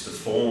 and it's the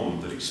form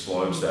that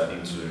explodes that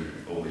into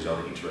all these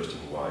other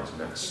interesting ways, and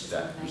that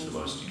was the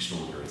most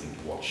extraordinary thing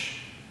to watch.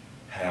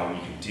 How you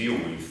can deal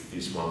with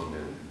this one thing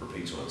that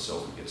repeats on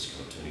itself and gets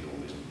kind of turned into all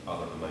these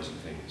other amazing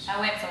things. I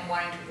went from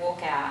wanting to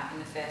walk out in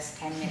the first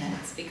 10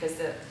 minutes because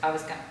I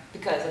was going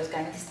this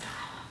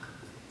dialogue.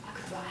 I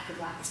could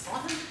write this for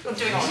them. I'm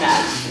doing all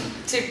that.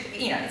 To,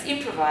 you know, it's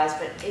improvised,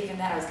 but even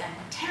that I was going,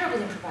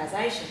 terrible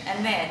improvisation.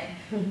 And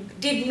then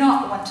did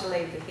not want to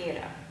leave the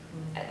theatre.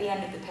 At the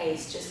end of the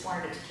piece, just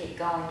wanted it to keep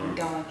going and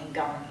going and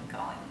going and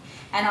going.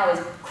 And I was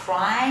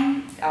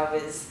crying.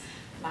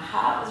 My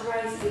heart was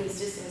racing. It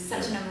was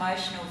such an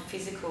emotional,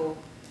 physical,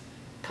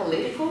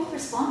 political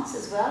response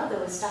as well. There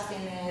was stuff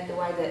in there, the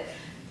way that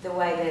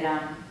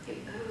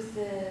who was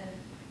the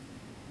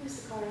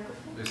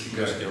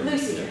choreographer?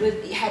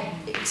 Lucy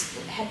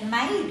had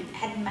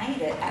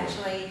made it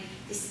actually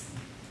this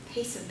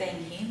piece of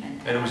being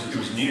human. And it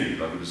was new.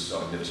 Like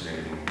I've never seen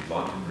anything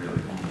like it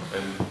really.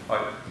 And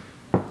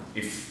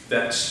if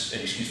that's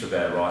an excuse for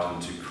bad writing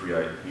to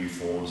create new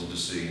forms and to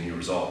see new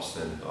results,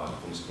 then I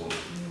fully support it.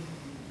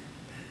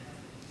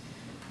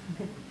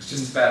 It's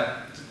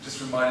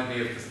just reminded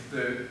me of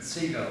the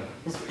seagull.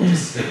 In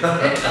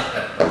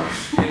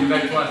the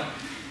back line.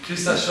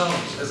 Just ça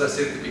change, as I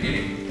said at the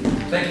beginning.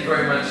 Thank you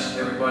very much,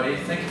 everybody.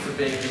 Thank you for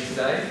being here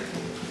today.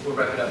 We'll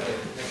wrap it up there.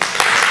 Thank you.